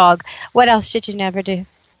your dog. What else should you never do?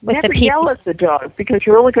 Never yell at the dog, because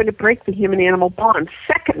you're only going to break the human-animal bond.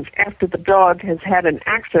 Seconds after the dog has had an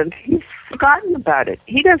accident, he's forgotten about it.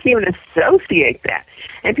 He doesn't even associate that.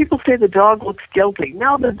 And people say the dog looks guilty.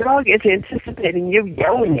 No, the dog is anticipating you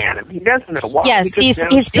yelling at him. He doesn't know why. Yes,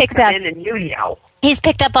 he's picked up. In and you yell. He's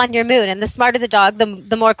picked up on your mood, and the smarter the dog,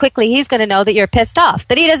 the more quickly he's going to know that you're pissed off.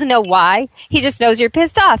 But he doesn't know why. He just knows you're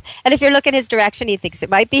pissed off. And if you're looking his direction, he thinks it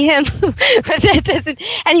might be him. But that doesn't.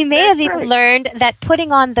 And he may have even learned that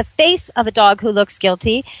putting on the face of a dog who looks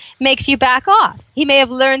guilty makes you back off. He may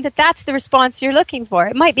have learned that that's the response you're looking for.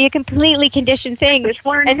 It might be a completely conditioned thing. It's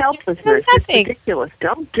learned helplessness. It's ridiculous.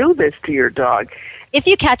 Don't do this to your dog. If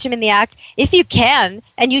you catch him in the act, if you can,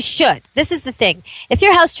 and you should, this is the thing. If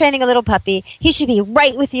you're house training a little puppy, he should be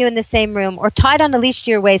right with you in the same room or tied on a leash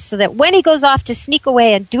to your waist so that when he goes off to sneak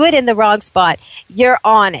away and do it in the wrong spot, you're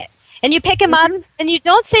on it. And you pick him up and you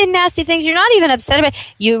don't say nasty things. You're not even upset about it.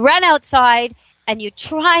 You run outside and you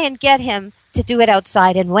try and get him to do it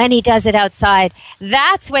outside. And when he does it outside,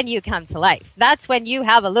 that's when you come to life. That's when you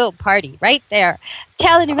have a little party right there,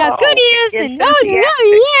 telling him how good he is and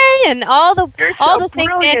yay, and all the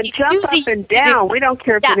things Auntie Susie used and to down. do. We don't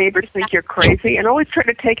care if the neighbors think you're crazy, and always try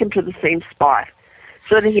to take him to the same spot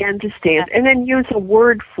so that he understands, and then use a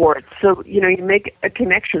word for it. So you make a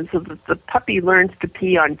connection so that the puppy learns to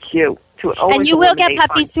pee on cue. And you will get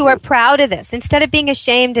puppies who are proud of this. Instead of being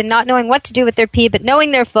ashamed and not knowing what to do with their pee, but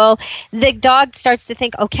knowing they're full, the dog starts to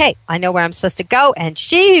think, okay, I know where I'm supposed to go, and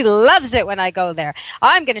she loves it when I go there.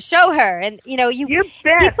 I'm going to show her. And, you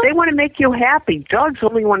bet. They want to make you happy. Dogs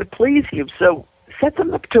only want to please you, so set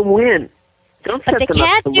them up to win. Don't set them up to lose. But they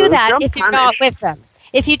can't do that if you're not with them.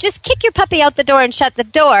 If you just kick your puppy out the door and shut the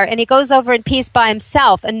door, and he goes over in peace by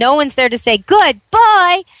himself, and no one's there to say,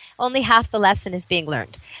 goodbye, only half the lesson is being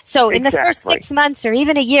learned. So in the first 6 months or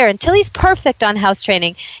even a year, until he's perfect on house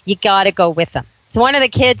training, you got to go with him. So one of the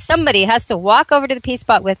kids, somebody has to walk over to the pee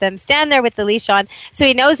spot with him, stand there with the leash on, so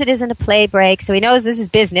he knows it isn't a play break, so he knows this is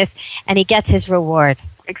business, and he gets his reward.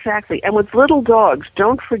 Exactly. And with little dogs,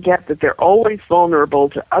 don't forget that they're always vulnerable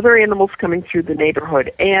to other animals coming through the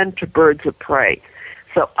neighborhood and to birds of prey.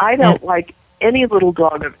 So I don't like any little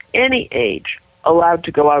dog of any age allowed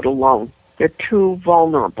to go out alone. They're too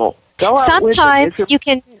vulnerable. Sometimes you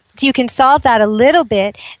can solve that a little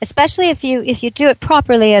bit, especially if you do it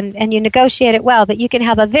properly and you negotiate it well. But you can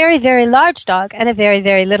have a very, very large dog and a very,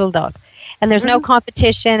 very little dog. And there's no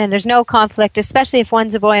competition and there's no conflict, especially if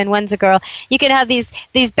one's a boy and one's a girl. You can have these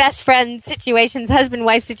best friend situations,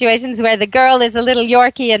 husband-wife situations, where the girl is a little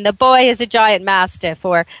Yorkie and the boy is a giant Mastiff,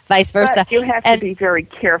 or vice versa. But you have to be very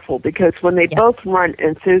careful, because when they both run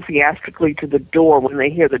enthusiastically to the door when they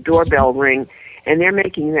hear the doorbell ring and they're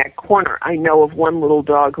making that corner, I know of one little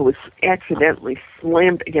dog who was accidentally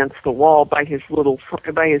slammed against the wall by his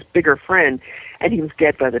bigger friend, and he was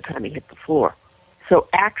dead by the time he hit the floor. So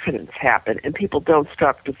accidents happen, and people don't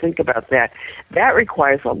stop to think about that. That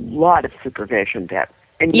requires a lot of supervision, Deb.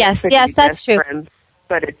 And yes, that's true. Friends,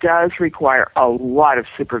 but it does require a lot of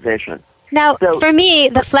supervision. Now, for me,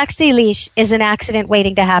 the flexi leash is an accident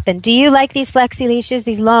waiting to happen. Do you like these flexi leashes,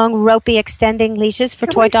 these long, ropey, extending leashes for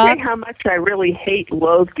toy dogs? Can I say how much I really hate,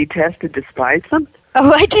 loathe, detest, and despise them? Oh,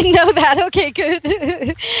 I didn't know that. Okay,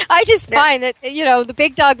 good. I just find that, the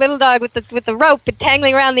big dog, little dog with the rope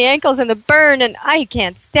tangling around the ankles and the burn, and I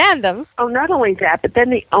can't stand them. Oh, not only that, but then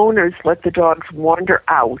the owners let the dogs wander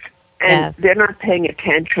out, and they're not paying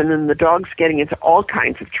attention, and the dog's getting into all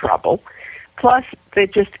kinds of trouble. Plus,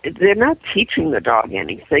 they're not teaching the dog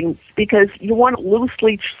anything, because you want loose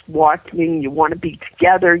leash walking, you want to be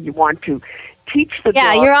together, you want to teach the dog.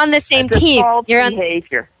 Yeah, you're on the same team. You're on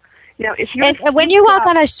behavior. Now, if you're and when you walk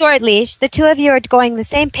on a short leash, the two of you are going the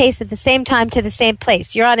same pace at the same time to the same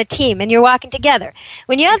place. You're on a team and you're walking together.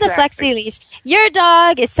 When you have the flexi leash, your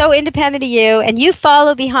dog is so independent of you and you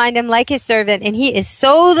follow behind him like his servant and he is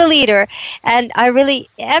so the leader. And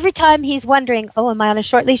every time he's wondering, oh, am I on a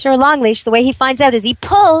short leash or a long leash? The way he finds out is he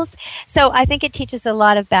pulls. So I think it teaches a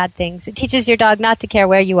lot of bad things. It teaches your dog not to care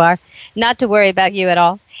where you are, not to worry about you at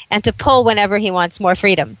all, and to pull whenever he wants more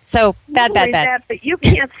freedom. So, bad. But you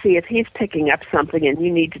can't see if he's picking up something and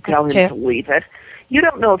you need to tell him to leave it. You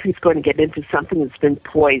don't know if he's going to get into something that's been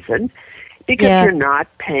poisoned because you're not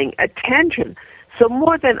paying attention. So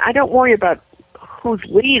I don't worry about who's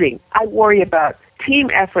leading. I worry about team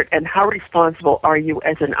effort and how responsible are you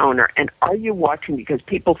as an owner. And are you watching? Because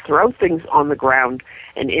people throw things on the ground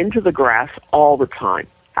and into the grass all the time.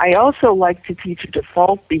 I also like to teach a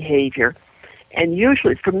default behavior. And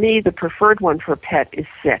usually, for me, the preferred one for a pet is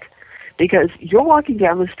sit. Because you're walking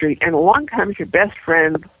down the street, and along comes your best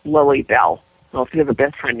friend, Lily Bell. Well, if you have a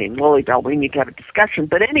best friend named Lily Bell, we need to have a discussion.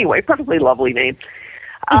 But anyway, perfectly lovely name.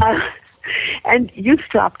 And you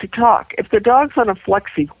stop to talk. If the dog's on a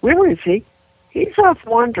flexi, where is he? He's off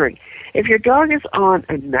wandering. If your dog is on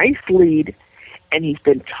a nice lead, and he's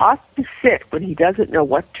been taught to sit when he doesn't know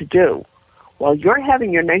what to do, while you're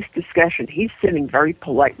having your nice discussion, he's sitting very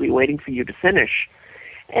politely waiting for you to finish.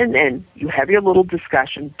 And then you have your little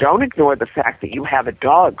discussion. Don't ignore the fact that you have a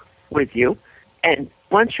dog with you. And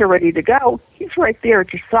once you're ready to go, he's right there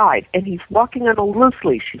at your side. And he's walking on a loose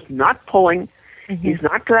leash. He's not pulling. Mm-hmm. He's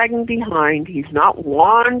not dragging behind. He's not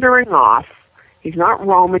wandering off. He's not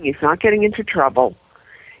roaming. He's not getting into trouble.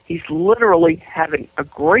 He's literally having a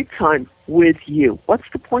great time with you. What's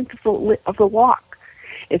the point of the walk?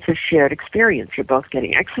 It's a shared experience. You're both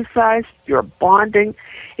getting exercise. You're bonding.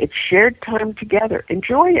 It's shared time together.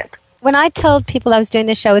 Enjoy it. When I told people I was doing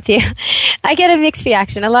this show with you, I get a mixed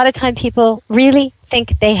reaction. A lot of time people really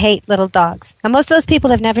think they hate little dogs. And most of those people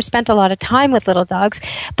have never spent a lot of time with little dogs.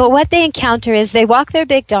 But what they encounter is they walk their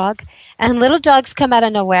big dog, and little dogs come out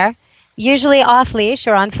of nowhere, usually off-leash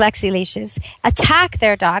or on flexi leashes, attack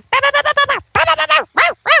their dog,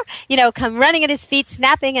 come running at his feet,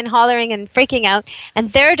 snapping and hollering and freaking out,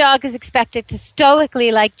 and their dog is expected to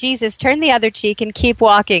stoically, like Jesus, turn the other cheek and keep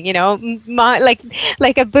walking,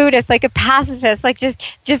 like a Buddhist, like a pacifist, like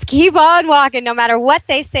just keep on walking no matter what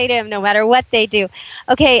they say to him, no matter what they do.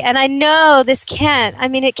 Okay, and I know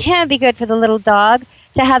it can be good for the little dog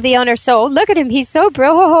to have the owner look at him, he's so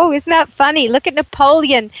bro, isn't that funny? Look at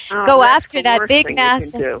Napoleon go after that big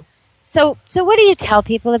master. So what do you tell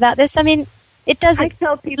people about this? I mean, it doesn't. I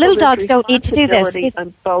tell people little dogs don't need to do this.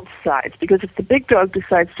 On both sides, because if the big dog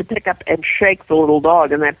decides to pick up and shake the little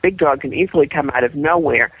dog, and that big dog can easily come out of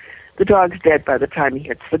nowhere, the dog's dead by the time he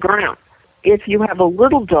hits the ground. If you have a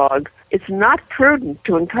little dog, it's not prudent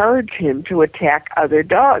to encourage him to attack other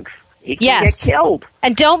dogs. He can get killed.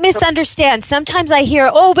 And don't misunderstand. Sometimes I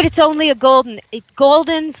hear, but it's only a golden.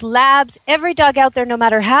 Goldens, labs, every dog out there, no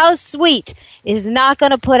matter how sweet, is not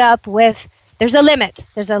going to put up with. There's a limit.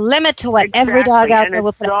 There's a limit to what every dog out there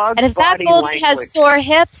will put up. And if that golden has sore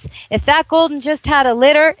hips, if that golden just had a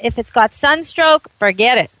litter, if it's got sunstroke,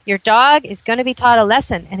 forget it. Your dog is going to be taught a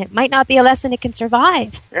lesson, and it might not be a lesson it can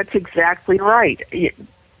survive. That's exactly right.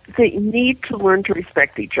 They need to learn to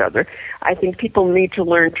respect each other. I think people need to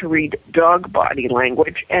learn to read dog body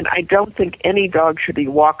language, and I don't think any dog should be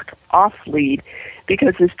walked off lead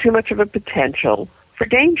because there's too much of a potential for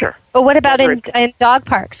danger. But what about in dog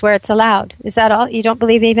parks where it's allowed? Is that all? You don't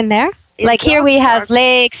believe even there? Like here we have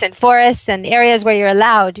lakes and forests and areas where you're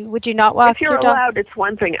allowed. Would you not walk your dog? If you're allowed, it's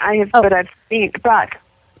one thing. But I've seen.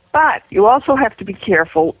 But you also have to be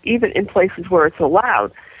careful, even in places where it's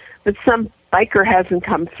allowed, that some biker hasn't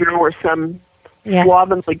come through or some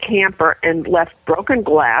slovenly camper and left broken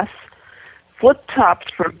glass, flip tops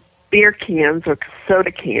from beer cans or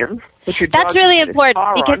soda cans. That's really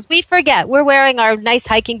important because we forget. We're wearing our nice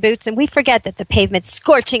hiking boots and we forget that the pavement's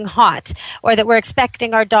scorching hot or that we're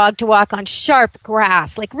expecting our dog to walk on sharp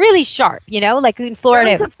grass, like really sharp, like in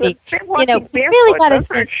Florida. Really got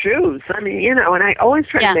to shoes. I mean, and I always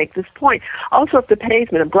try to make this point. Also, if the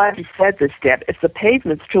pavement, I'm glad you said this, Deb, if the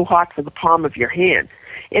pavement's too hot for the palm of your hand,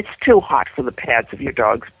 it's too hot for the pads of your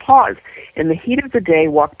dog's paws. In the heat of the day,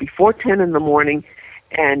 walk before 10 in the morning,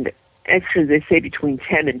 and actually they say between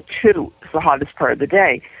 10 and 2 is the hottest part of the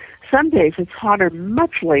day. Some days it's hotter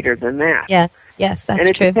much later than that. Yes, that's true. And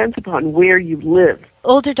it depends upon where you live.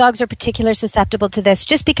 Older dogs are particularly susceptible to this.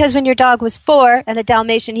 Just because when your dog was 4 and a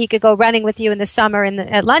Dalmatian, he could go running with you in the summer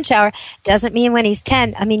at lunch hour, doesn't mean when he's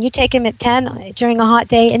 10. I mean, you take him at 10 during a hot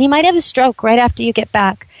day, and he might have a stroke right after you get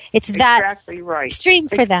back. It's that exactly right. extreme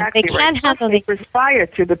for them. They can't handle They respire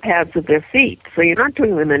through the pads of their feet, so you're not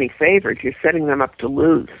doing them any favors. You're setting them up to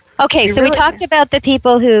lose. Okay, so we talked about the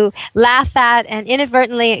people who laugh at and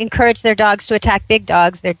inadvertently encourage their dogs to attack big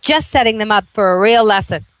dogs. They're just setting them up for a real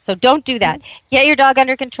lesson. So don't do that. Get your dog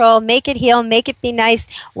under control. Make it heel. Make it be nice.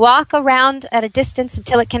 Walk around at a distance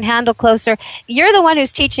until it can handle closer. You're the one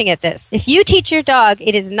who's teaching it this. If you teach your dog,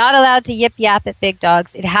 it is not allowed to yip-yap at big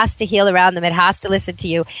dogs. It has to heel around them. It has to listen to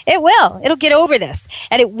you. It will. It'll get over this.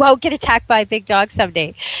 And it won't get attacked by a big dog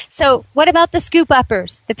someday. So what about the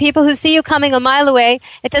scoop-uppers? The people who see you coming a mile away.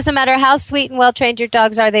 It doesn't matter how sweet and well-trained your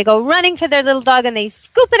dogs are. They go running for their little dog and they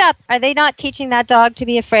scoop it up. Are they not teaching that dog to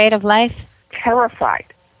be afraid of life? Terrified.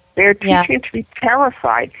 They're teaching to be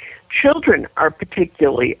terrified. Children are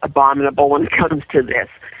particularly abominable when it comes to this.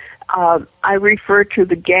 I refer to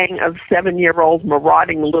the gang of 7-year-old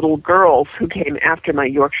marauding little girls who came after my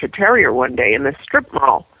Yorkshire Terrier one day in the strip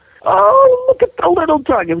mall. Oh, look at the little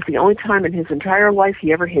dog. It was the only time in his entire life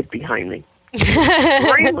he ever hid behind me.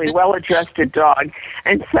 Extremely well-adjusted dog.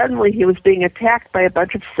 And suddenly he was being attacked by a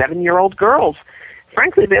bunch of 7-year-old girls.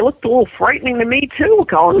 Frankly, they looked a little frightening to me, too,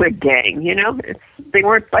 calling them a gang, you know. They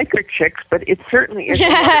weren't biker chicks, but it certainly is. To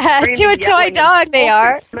a toy dog, they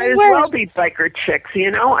are. Might as well be biker chicks, you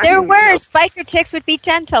know. They're worse. Biker chicks would be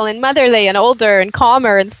gentle and motherly and older and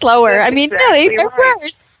calmer and slower. That's I mean, exactly really, they're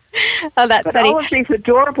worse. Oh, that's but funny. all of these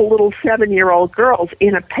adorable little 7-year-old girls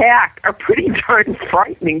in a pack are pretty darn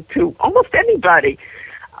frightening to almost anybody,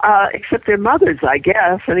 except their mothers, I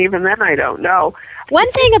guess, and even then I don't know. One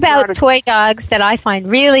thing about toy dogs that I find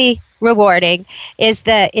really rewarding is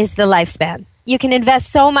the lifespan. You can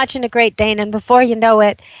invest so much in a Great Dane, and before you know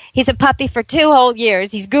it, he's a puppy for 2 whole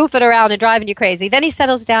years. He's goofing around and driving you crazy. Then he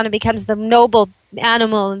settles down and becomes the noble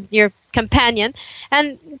animal, your companion.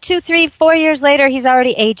 And 2, 3, 4 years later, he's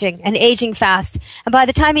already aging, and aging fast. And by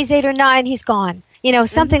the time he's 8 or 9, he's gone. You know,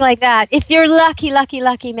 something like that. If you're lucky,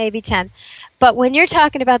 maybe 10. But when you're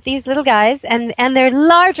talking about these little guys and their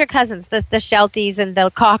larger cousins, the Shelties and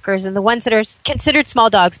the Cockers and the ones that are considered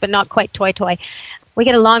small dogs but not quite toy, we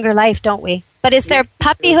get a longer life, don't we? But is their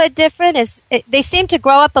puppyhood different? They seem to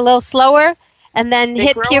grow up a little slower and then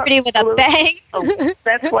hit puberty with a bang.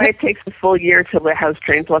 That's why it takes a full year till the house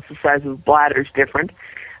trains, plus the size of the bladder is different.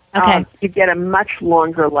 Okay. You get a much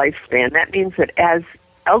longer lifespan. That means that as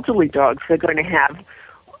elderly dogs, they're going to have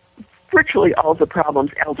virtually all the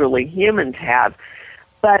problems elderly humans have,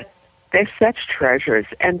 but they're such treasures.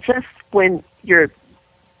 And just when you've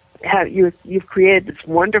created this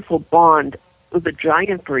wonderful bond with a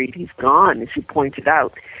giant breed, he's gone, as you pointed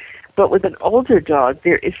out. But with an older dog,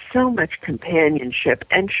 there is so much companionship,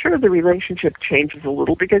 and sure, the relationship changes a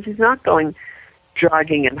little because he's not going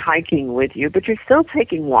jogging and hiking with you, but you're still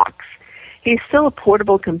taking walks. He's still a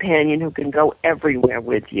portable companion who can go everywhere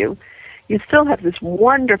with you. You still have this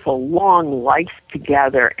wonderful, long life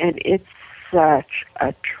together, and it's such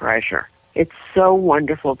a treasure. It's so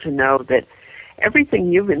wonderful to know that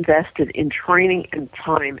everything you've invested in training and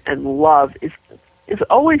time and love is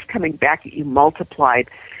always coming back at you multiplied.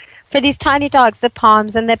 For these tiny dogs, the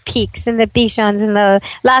Poms and the Peaks and the Bichons and the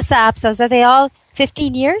Lhasa Apsos, are they all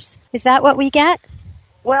 15 years? Is that what we get?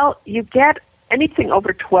 Well, you get anything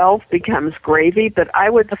over 12 becomes gravy, but I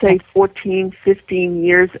would say 14, 15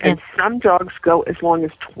 years, and some dogs go as long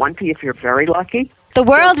as 20 if you're very lucky. The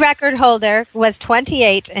world record holder was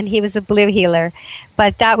 28, and he was a blue heeler.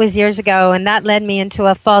 But that was years ago, and that led me into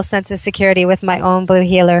a false sense of security with my own blue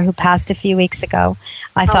heeler who passed a few weeks ago.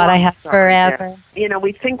 I thought I had forever. Yeah. You know,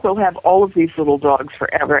 we think we'll have all of these little dogs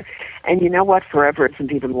forever, and you know what? Forever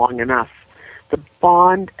isn't even long enough. The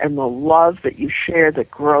bond and the love that you share that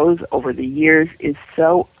grows over the years is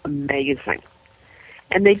so amazing.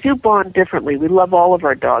 And they do bond differently. We love all of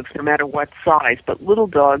our dogs, no matter what size, but little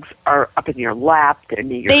dogs are up in your lap.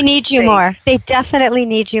 They need you more. They definitely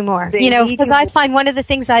need you more. You know, because I find one of the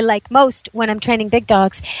things I like most when I'm training big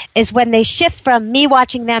dogs is when they shift from me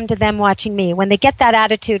watching them to them watching me. When they get that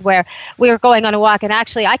attitude where we're going on a walk and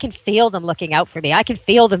actually I can feel them looking out for me. I can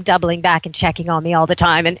feel them doubling back and checking on me all the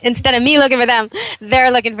time. And instead of me looking for them,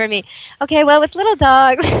 they're looking for me. Okay, well, with little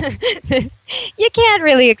dogs, you can't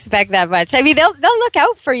really expect that much. I mean, they'll look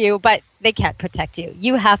out for you, but they can't protect you.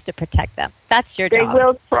 You have to protect them. That's your job. They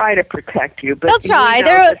will try to protect you, but they'll try. You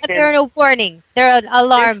know, they're a warning. They're an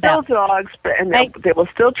alarm bell. They're still dogs, and they will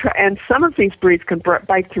still try. And some of these breeds can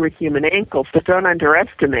bite through a human ankle, so don't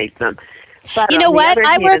underestimate them. But you know on the what? other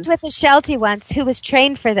I hand- worked with a Sheltie once who was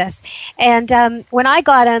trained for this. And when I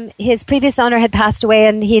got him, his previous owner had passed away,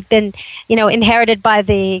 and he had been, inherited by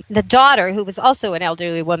the daughter, who was also an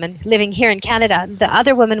elderly woman living here in Canada. The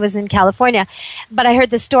other woman was in California. But I heard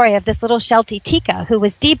the story of this little Sheltie, Tika, who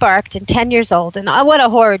was debarked and 10 years old. And what a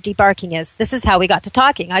horror debarking is. This is how we got to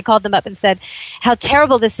talking. I called them up and said, how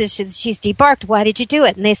terrible this is. She's debarked. Why did you do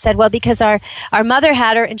it? And they said, well, because our mother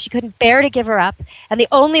had her, and she couldn't bear to give her up. And the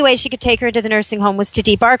only way she could take her into the nursing home was to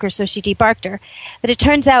debark her, so she debarked her. But it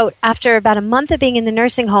turns out, after about a month of being in the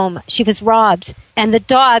nursing home, she was robbed. And the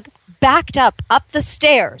dog backed up the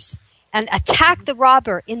stairs and attacked the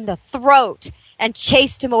robber in the throat and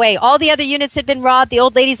chased him away. All the other units had been robbed. The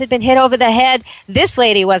old ladies had been hit over the head. This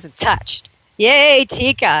lady wasn't touched. Yay,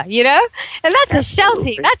 Tika, And that's a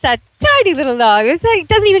Sheltie. That's a tiny little dog. It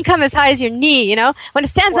doesn't even come as high as your knee, When it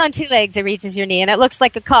stands on two legs, it reaches your knee, and it looks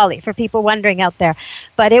like a collie for people wondering out there.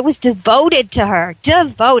 But it was devoted to her.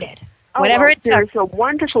 Devoted. Whatever it took. There's a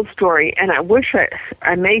wonderful story, and I wish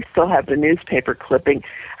I may still have the newspaper clipping.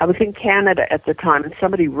 I was in Canada at the time, and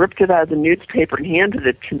somebody ripped it out of the newspaper and handed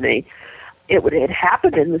it to me. It had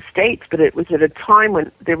happened in the States, but it was at a time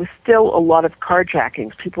when there was still a lot of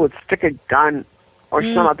carjackings. People would stick a gun or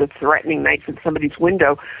some other threatening knife in somebody's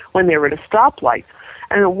window when they were at a stoplight.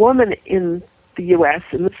 And a woman in the U.S.,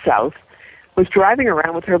 in the South, was driving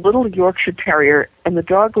around with her little Yorkshire Terrier, and the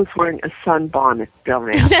dog was wearing a sunbonnet,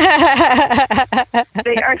 dumbass.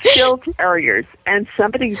 They are still terriers, and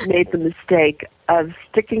somebody made the mistake of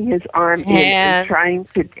sticking his arm in and trying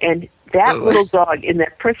to... and that little dog in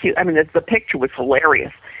that the picture was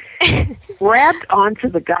hilarious. Grabbed onto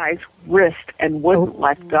the guy's wrist and wouldn't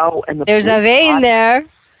let go. And there's a vein there.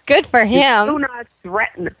 Good for him. Do not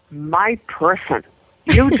threaten my person.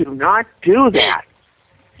 You do not do that.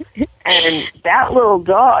 And that little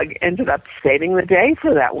dog ended up saving the day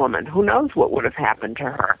for that woman. Who knows what would have happened to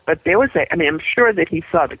her? But there was I'm sure that he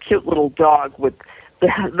saw the cute little dog with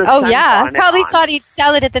the probably thought he'd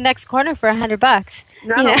sell it at the next corner for $100.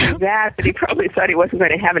 Not only that, but he probably thought he wasn't going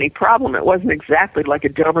to have any problem. It wasn't exactly like a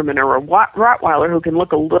Doberman or a Rottweiler who can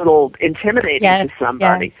look a little intimidating to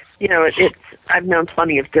somebody. Yes. It's I've known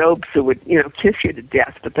plenty of Dobes who would, kiss you to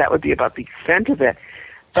death, but that would be about the extent of it.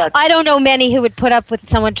 But I don't know many who would put up with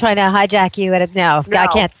someone trying to hijack you at no, I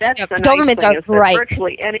can't. Dobermans are great.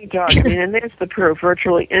 Virtually any dog, and there's the proof,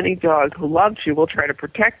 virtually any dog who loves you will try to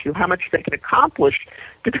protect you. How much they can accomplish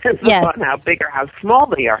depends upon how big or how small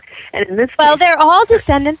they are. And in this case, they're all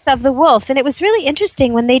descendants of the wolf. And it was really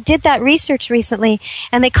interesting when they did that research recently,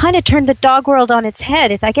 and they kind of turned the dog world on its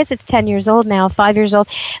head. I guess it's 10 years old now, 5 years old.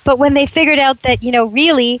 But when they figured out that,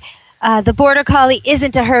 really... the Border Collie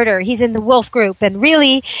isn't a herder. He's in the wolf group. And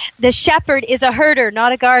really, the Shepherd is a herder,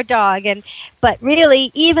 not a guard dog. But really,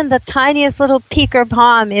 even the tiniest little Peker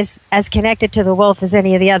Pom is as connected to the wolf as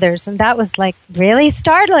any of the others. And that was, really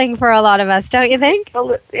startling for a lot of us, don't you think?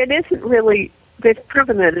 Well, it isn't really... They've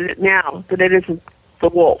proven that now that it isn't the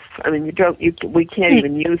wolf. We can't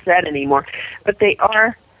even use that anymore. But they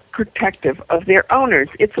are protective of their owners.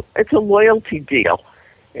 It's a loyalty deal.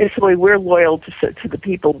 It's the way we're loyal to the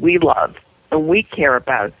people we love and we care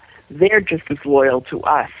about. They're just as loyal to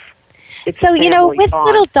us. So, with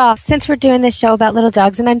little dogs, since we're doing this show about little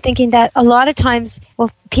dogs, and I'm thinking that a lot of times,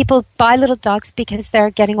 people buy little dogs because they're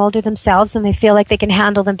getting older themselves and they feel like they can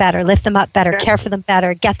handle them better, lift them up better, care for them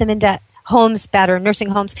better, get them into homes better,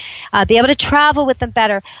 nursing homes, be able to travel with them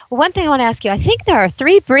better. Well, one thing I want to ask you, I think there are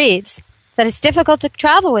 3 breeds that it's difficult to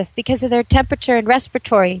travel with because of their temperature and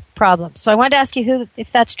respiratory problems. So I wanted to ask you if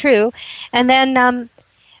that's true. And then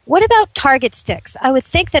what about target sticks? I would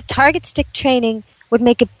think that target stick training would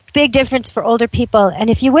make a big difference for older people. And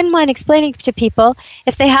if you wouldn't mind explaining to people,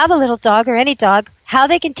 if they have a little dog or any dog, how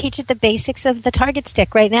they can teach it the basics of the target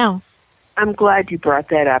stick right now. I'm glad you brought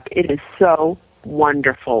that up. It is so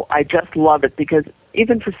wonderful. I just love it because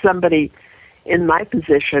even for somebody in my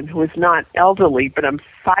position who is not elderly, but I'm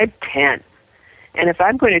 5'10", and if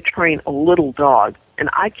I'm going to train a little dog and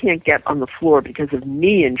I can't get on the floor because of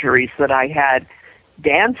knee injuries that I had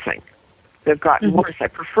dancing, they've gotten worse. I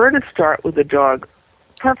prefer to start with the dog,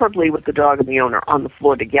 preferably with the dog and the owner on the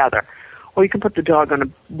floor together, or you can put the dog on a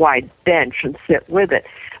wide bench and sit with it.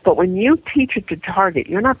 But when you teach it to target,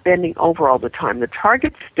 you're not bending over all the time. The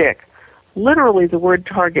target stick, literally the word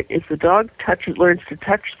target, is the dog learns to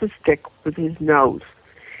touch the stick with his nose.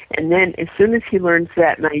 And then as soon as he learns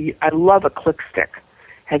that, and I love a click stick.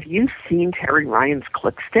 Have you seen Terry Ryan's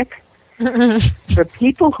click stick? For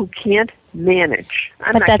people who can't manage.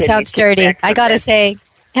 But that sounds dirty. I got to say,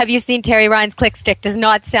 have you seen Terry Ryan's click stick? Does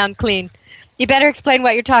not sound clean. You better explain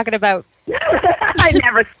what you're talking about. I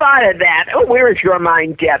never thought of that. Oh, where is your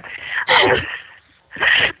mind, Deb?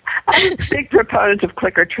 I'm a big proponent of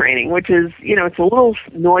clicker training, which is, it's a little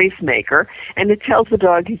noise maker, and it tells the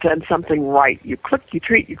dog he's done something right. You click, you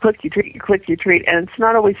treat, you click, you treat, you click, you treat, and it's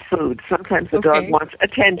not always food. Sometimes the dog wants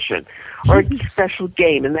attention or a special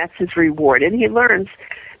game, and that's his reward. And he learns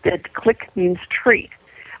that click means treat.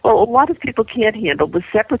 Well, a lot of people can't handle the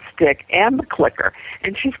separate stick and the clicker,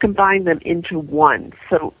 and she's combined them into one.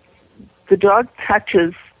 So the dog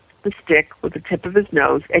touches the stick with the tip of his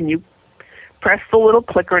nose, and you press the little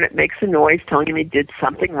clicker and it makes a noise telling him he did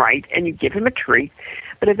something right, and you give him a treat.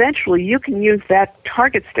 But eventually you can use that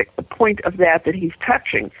target stick, the point of that he's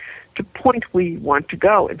touching, to point where you want to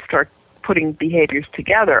go and start putting behaviors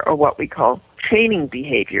together, or what we call chaining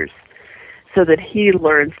behaviors, so that he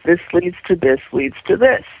learns this leads to this, leads to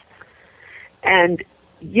this. And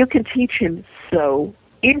you can teach him so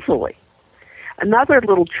easily. Another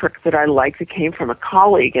little trick that I like that came from a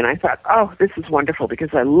colleague, and I thought, oh, this is wonderful because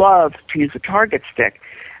I love to use a target stick,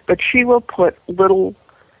 but she will put little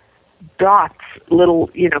dots, little,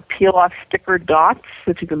 peel-off sticker dots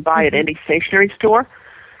that you can buy at any stationery store,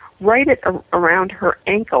 right around her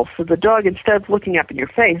ankle. So the dog, instead of looking up in your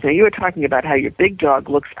face, now you were talking about how your big dog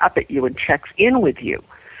looks up at you and checks in with you.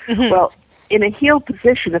 Mm-hmm. Well, in a heel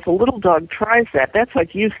position, if a little dog tries that, that's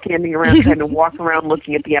like you standing around trying to walk around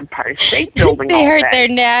looking at the Empire State Building all day. They hurt their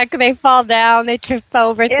neck, they fall down, they trip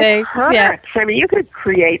over things. It hurts. Yeah. I mean, you could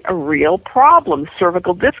create a real problem,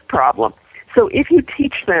 cervical disc problem. So if you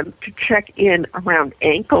teach them to check in around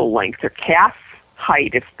ankle length or calf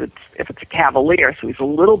height, if it's a Cavalier, so he's a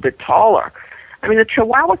little bit taller. I mean, the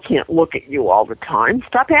Chihuahua can't look at you all the time.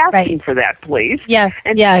 Stop asking for that, please. Yeah,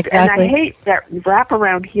 exactly. And I hate that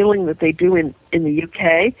wraparound heeling that they do in the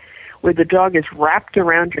UK, where the dog is wrapped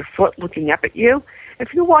around your foot looking up at you.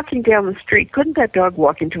 If you're walking down the street, couldn't that dog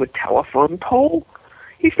walk into a telephone pole?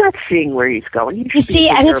 He's not seeing where he's going. You see,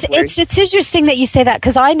 and it's interesting that you say that,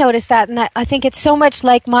 because I noticed that, and I think it's so much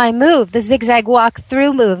like my move, the zigzag walk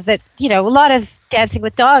through move that, a lot of dancing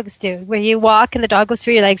with dogs do, where you walk and the dog goes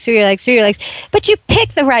through your legs, through your legs, through your legs. But you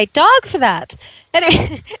pick the right dog for that.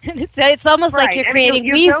 And it's almost like you're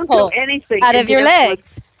creating weave holes out of your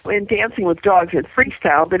legs. In dancing with dogs in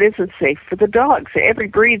freestyle, that isn't safe for the dogs. Every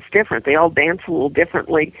breed's different. They all dance a little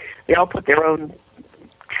differently. They all put their own,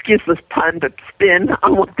 excuse this pun, but spin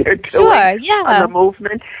on what they're doing, on the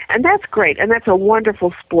movement. And that's great. And that's a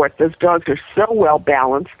wonderful sport. Those dogs are so well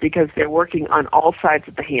balanced because they're working on all sides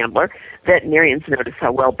of the handler. Veterinarians notice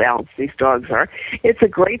how well balanced these dogs are. It's a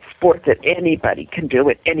great sport that anybody can do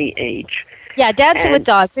at any age. Yeah, dancing with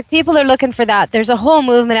dogs. If people are looking for that, there's a whole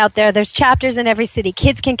movement out there. There's chapters in every city.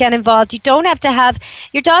 Kids can get involved. You don't have to have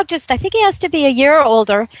your dog I think he has to be a year or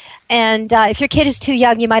older. And if your kid is too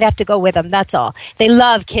young, you might have to go with them. That's all. They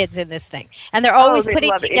love kids in this thing. And they're always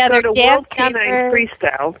putting together dance numbers.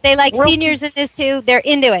 Freestyle. They like seniors in this too. They're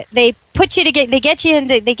into it. They put you they get you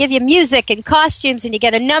into, they give you music and costumes, and you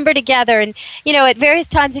get a number together. And, at various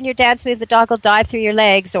times in your dance move, the dog will dive through your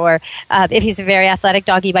legs, or if he's a very athletic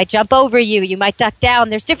dog, he might jump over you. You might duck down.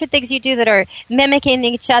 There's different things you do that are mimicking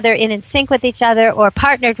each other, in sync with each other, or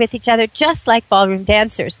partnered with each other, just like ballroom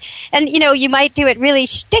dancers. And, you might do it really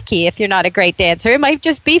shticky if you're not a great dancer. It might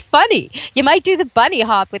just be funny. You might do the bunny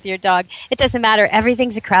hop with your dog. It doesn't matter.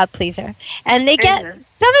 Everything's a crowd pleaser. And they get,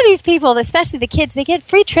 some of these people, especially the kids, they get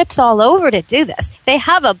free trips all over to do this. They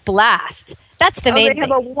have a blast. That's the main thing. They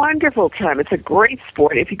have a wonderful time. It's a great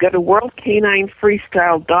sport. If you go to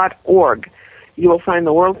worldcaninefreestyle.org, you will find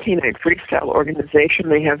the World Canine Freestyle Organization.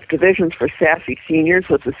 They have divisions for sassy seniors,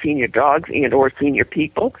 so it's the senior dogs and or senior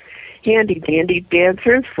people. Handy dandy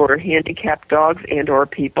dancers for handicapped dogs and or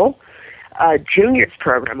people. Juniors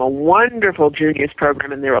program, a wonderful juniors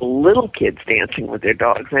program, and there are little kids dancing with their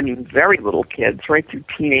dogs. I mean, very little kids, right through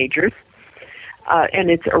teenagers. And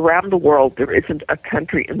it's around the world. There isn't a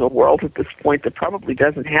country in the world at this point that probably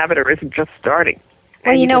doesn't have it or isn't just starting.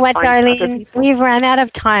 Well, you know what, Darlene? We've run out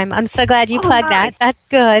of time. I'm so glad you plugged that. That's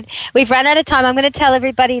good. We've run out of time. I'm going to tell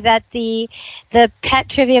everybody that the pet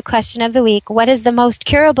trivia question of the week, what is the most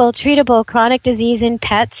curable, treatable chronic disease in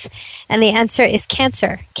pets? And the answer is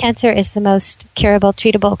cancer. Cancer is the most curable,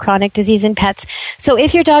 treatable chronic disease in pets. So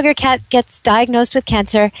if your dog or cat gets diagnosed with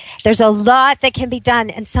cancer, there's a lot that can be done,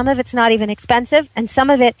 and some of it's not even expensive, and some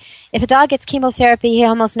of it, if a dog gets chemotherapy, he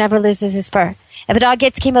almost never loses his fur. If a dog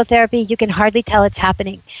gets chemotherapy, you can hardly tell it's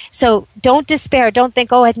happening. So don't despair. Don't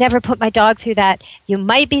think, I'd never put my dog through that. You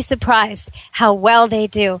might be surprised how well they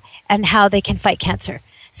do and how they can fight cancer.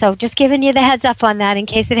 So just giving you the heads up on that in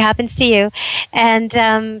case it happens to you. And,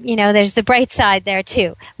 there's the bright side there,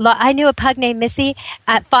 too. I knew a pug named Missy.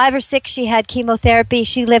 At 5 or 6, she had chemotherapy.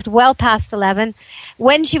 She lived well past 11.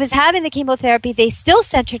 When she was having the chemotherapy, they still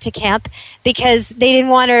sent her to camp because they didn't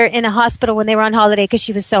want her in a hospital when they were on holiday because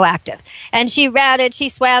she was so active. And she ran and she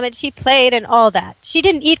swam and she played and all that. She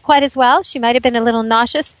didn't eat quite as well. She might have been a little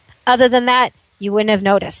nauseous. Other than that, you wouldn't have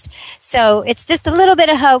noticed. So it's just a little bit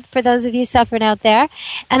of hope for those of you suffering out there.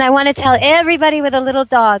 And I want to tell everybody with a little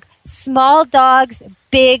dog, Small Dogs,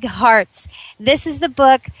 Big Hearts. This is the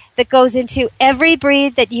book that goes into every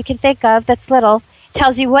breed that you can think of that's little,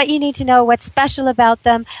 tells you what you need to know, what's special about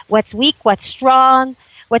them, what's weak, what's strong,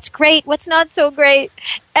 what's great, what's not so great,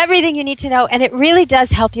 everything you need to know. And it really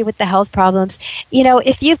does help you with the health problems.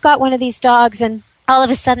 If you've got one of these dogs and all of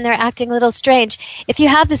a sudden they're acting a little strange, if you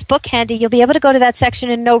have this book handy, you'll be able to go to that section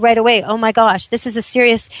and know right away, oh my gosh, this is a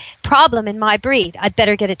serious problem in my breed. I'd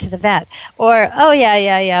better get it to the vet. Or, oh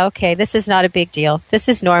yeah, okay, this is not a big deal. This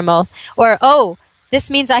is normal. Or, oh, this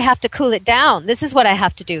means I have to cool it down. This is what I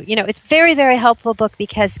have to do. It's a very, very helpful book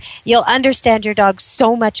because you'll understand your dog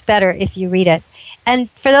so much better if you read it. And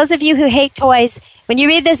for those of you who hate toys, when you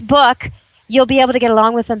read this book, you'll be able to get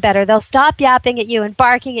along with them better. They'll stop yapping at you and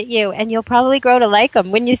barking at you, and you'll probably grow to like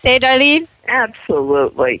them. Wouldn't you say, Darlene?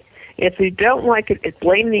 Absolutely. If you don't like it,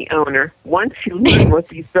 blame the owner. Once you learn what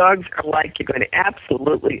these dogs are like, you're going to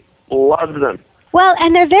absolutely love them. Well,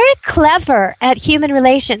 and they're very clever at human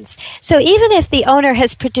relations. So even if the owner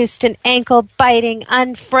has produced an ankle-biting,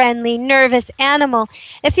 unfriendly, nervous animal,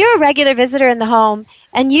 if you're a regular visitor in the home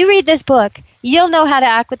and you read this book, you'll know how to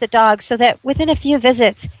act with the dog so that within a few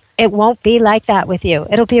visits, it won't be like that with you.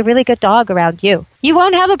 It'll be a really good dog around you. You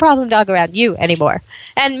won't have a problem dog around you anymore.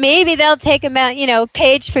 And maybe they'll take a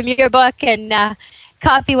page from your book and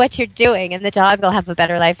copy what you're doing, and the dog will have a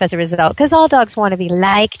better life as a result. Because all dogs want to be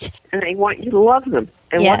liked. And they want you to love them.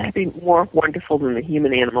 And Yes. what could be more wonderful than the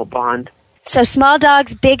human-animal bond? So Small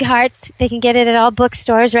Dogs, Big Hearts, they can get it at all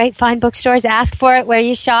bookstores, right? Fine bookstores. Ask for it where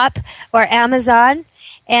you shop or Amazon.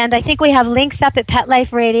 And I think we have links up at Pet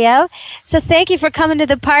Life Radio. So thank you for coming to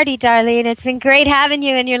the party, Darlene. It's been great having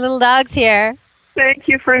you and your little dogs here. Thank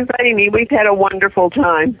you for inviting me. We've had a wonderful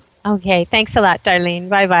time. Okay, thanks a lot, Darlene.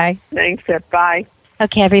 Bye-bye. Thanks, bye.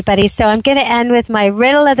 Okay, everybody, so I'm going to end with my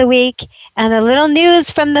riddle of the week and a little news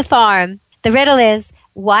from the farm. The riddle is,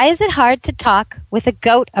 why is it hard to talk with a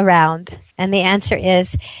goat around? And the answer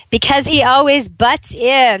is, because he always butts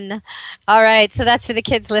in. All right, so that's for the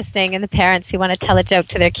kids listening and the parents who want to tell a joke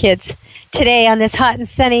to their kids today on this hot and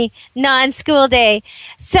sunny non-school day.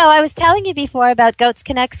 So I was telling you before about Goats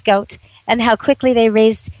Connects Goat and how quickly they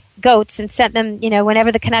raised goats and sent them,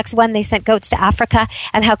 whenever the Canucks won, they sent goats to Africa,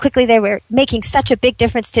 and how quickly they were making such a big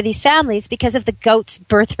difference to these families because of the goat's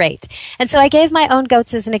birth rate. And so I gave my own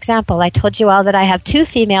goats as an example. I told you all that I have 2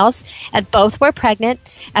 females, and both were pregnant,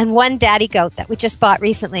 and 1 daddy goat that we just bought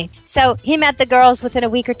recently. So he met the girls within a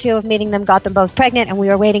week or 2 of meeting them, got them both pregnant, and we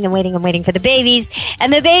were waiting and waiting and waiting for the babies.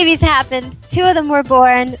 And the babies happened. 2 of them were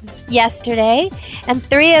born yesterday, and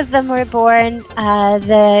 3 of them were born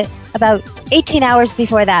about 18 hours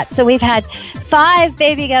before that. So we've had 5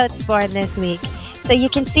 baby goats born this week. So you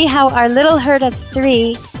can see how our little herd of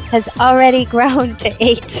 3 has already grown to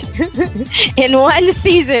 8 in one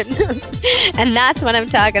season. And that's what I'm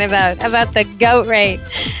talking about the goat rate.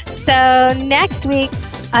 So next week,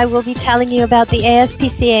 I will be telling you about the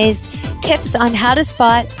ASPCA's tips on how to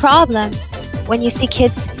spot problems when you see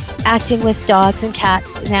kids acting with dogs and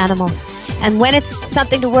cats and animals, and when it's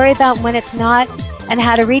something to worry about and when it's not, and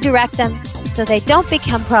how to redirect them so they don't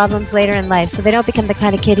become problems later in life, so they don't become the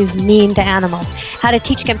kind of kid who's mean to animals, how to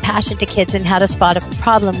teach compassion to kids, and how to spot a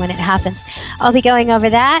problem when it happens. I'll be going over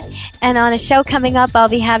that, and on a show coming up, I'll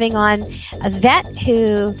be having on a vet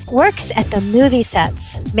who works at the movie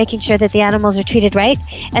sets, making sure that the animals are treated right,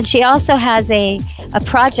 and she also has a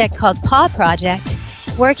project called Paw Project,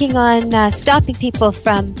 working on stopping people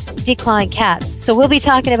from declawing cats. So we'll be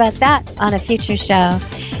talking about that on a future show.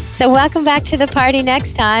 So welcome back to the party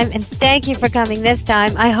next time, and thank you for coming this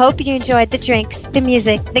time. I hope you enjoyed the drinks, the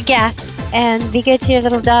music, the guests, and be good to your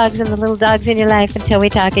little dogs and the little dogs in your life until we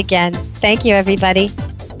talk again. Thank you, everybody.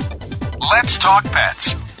 Let's Talk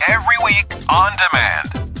Pets, every week on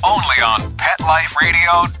demand, only on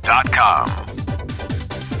PetLifeRadio.com.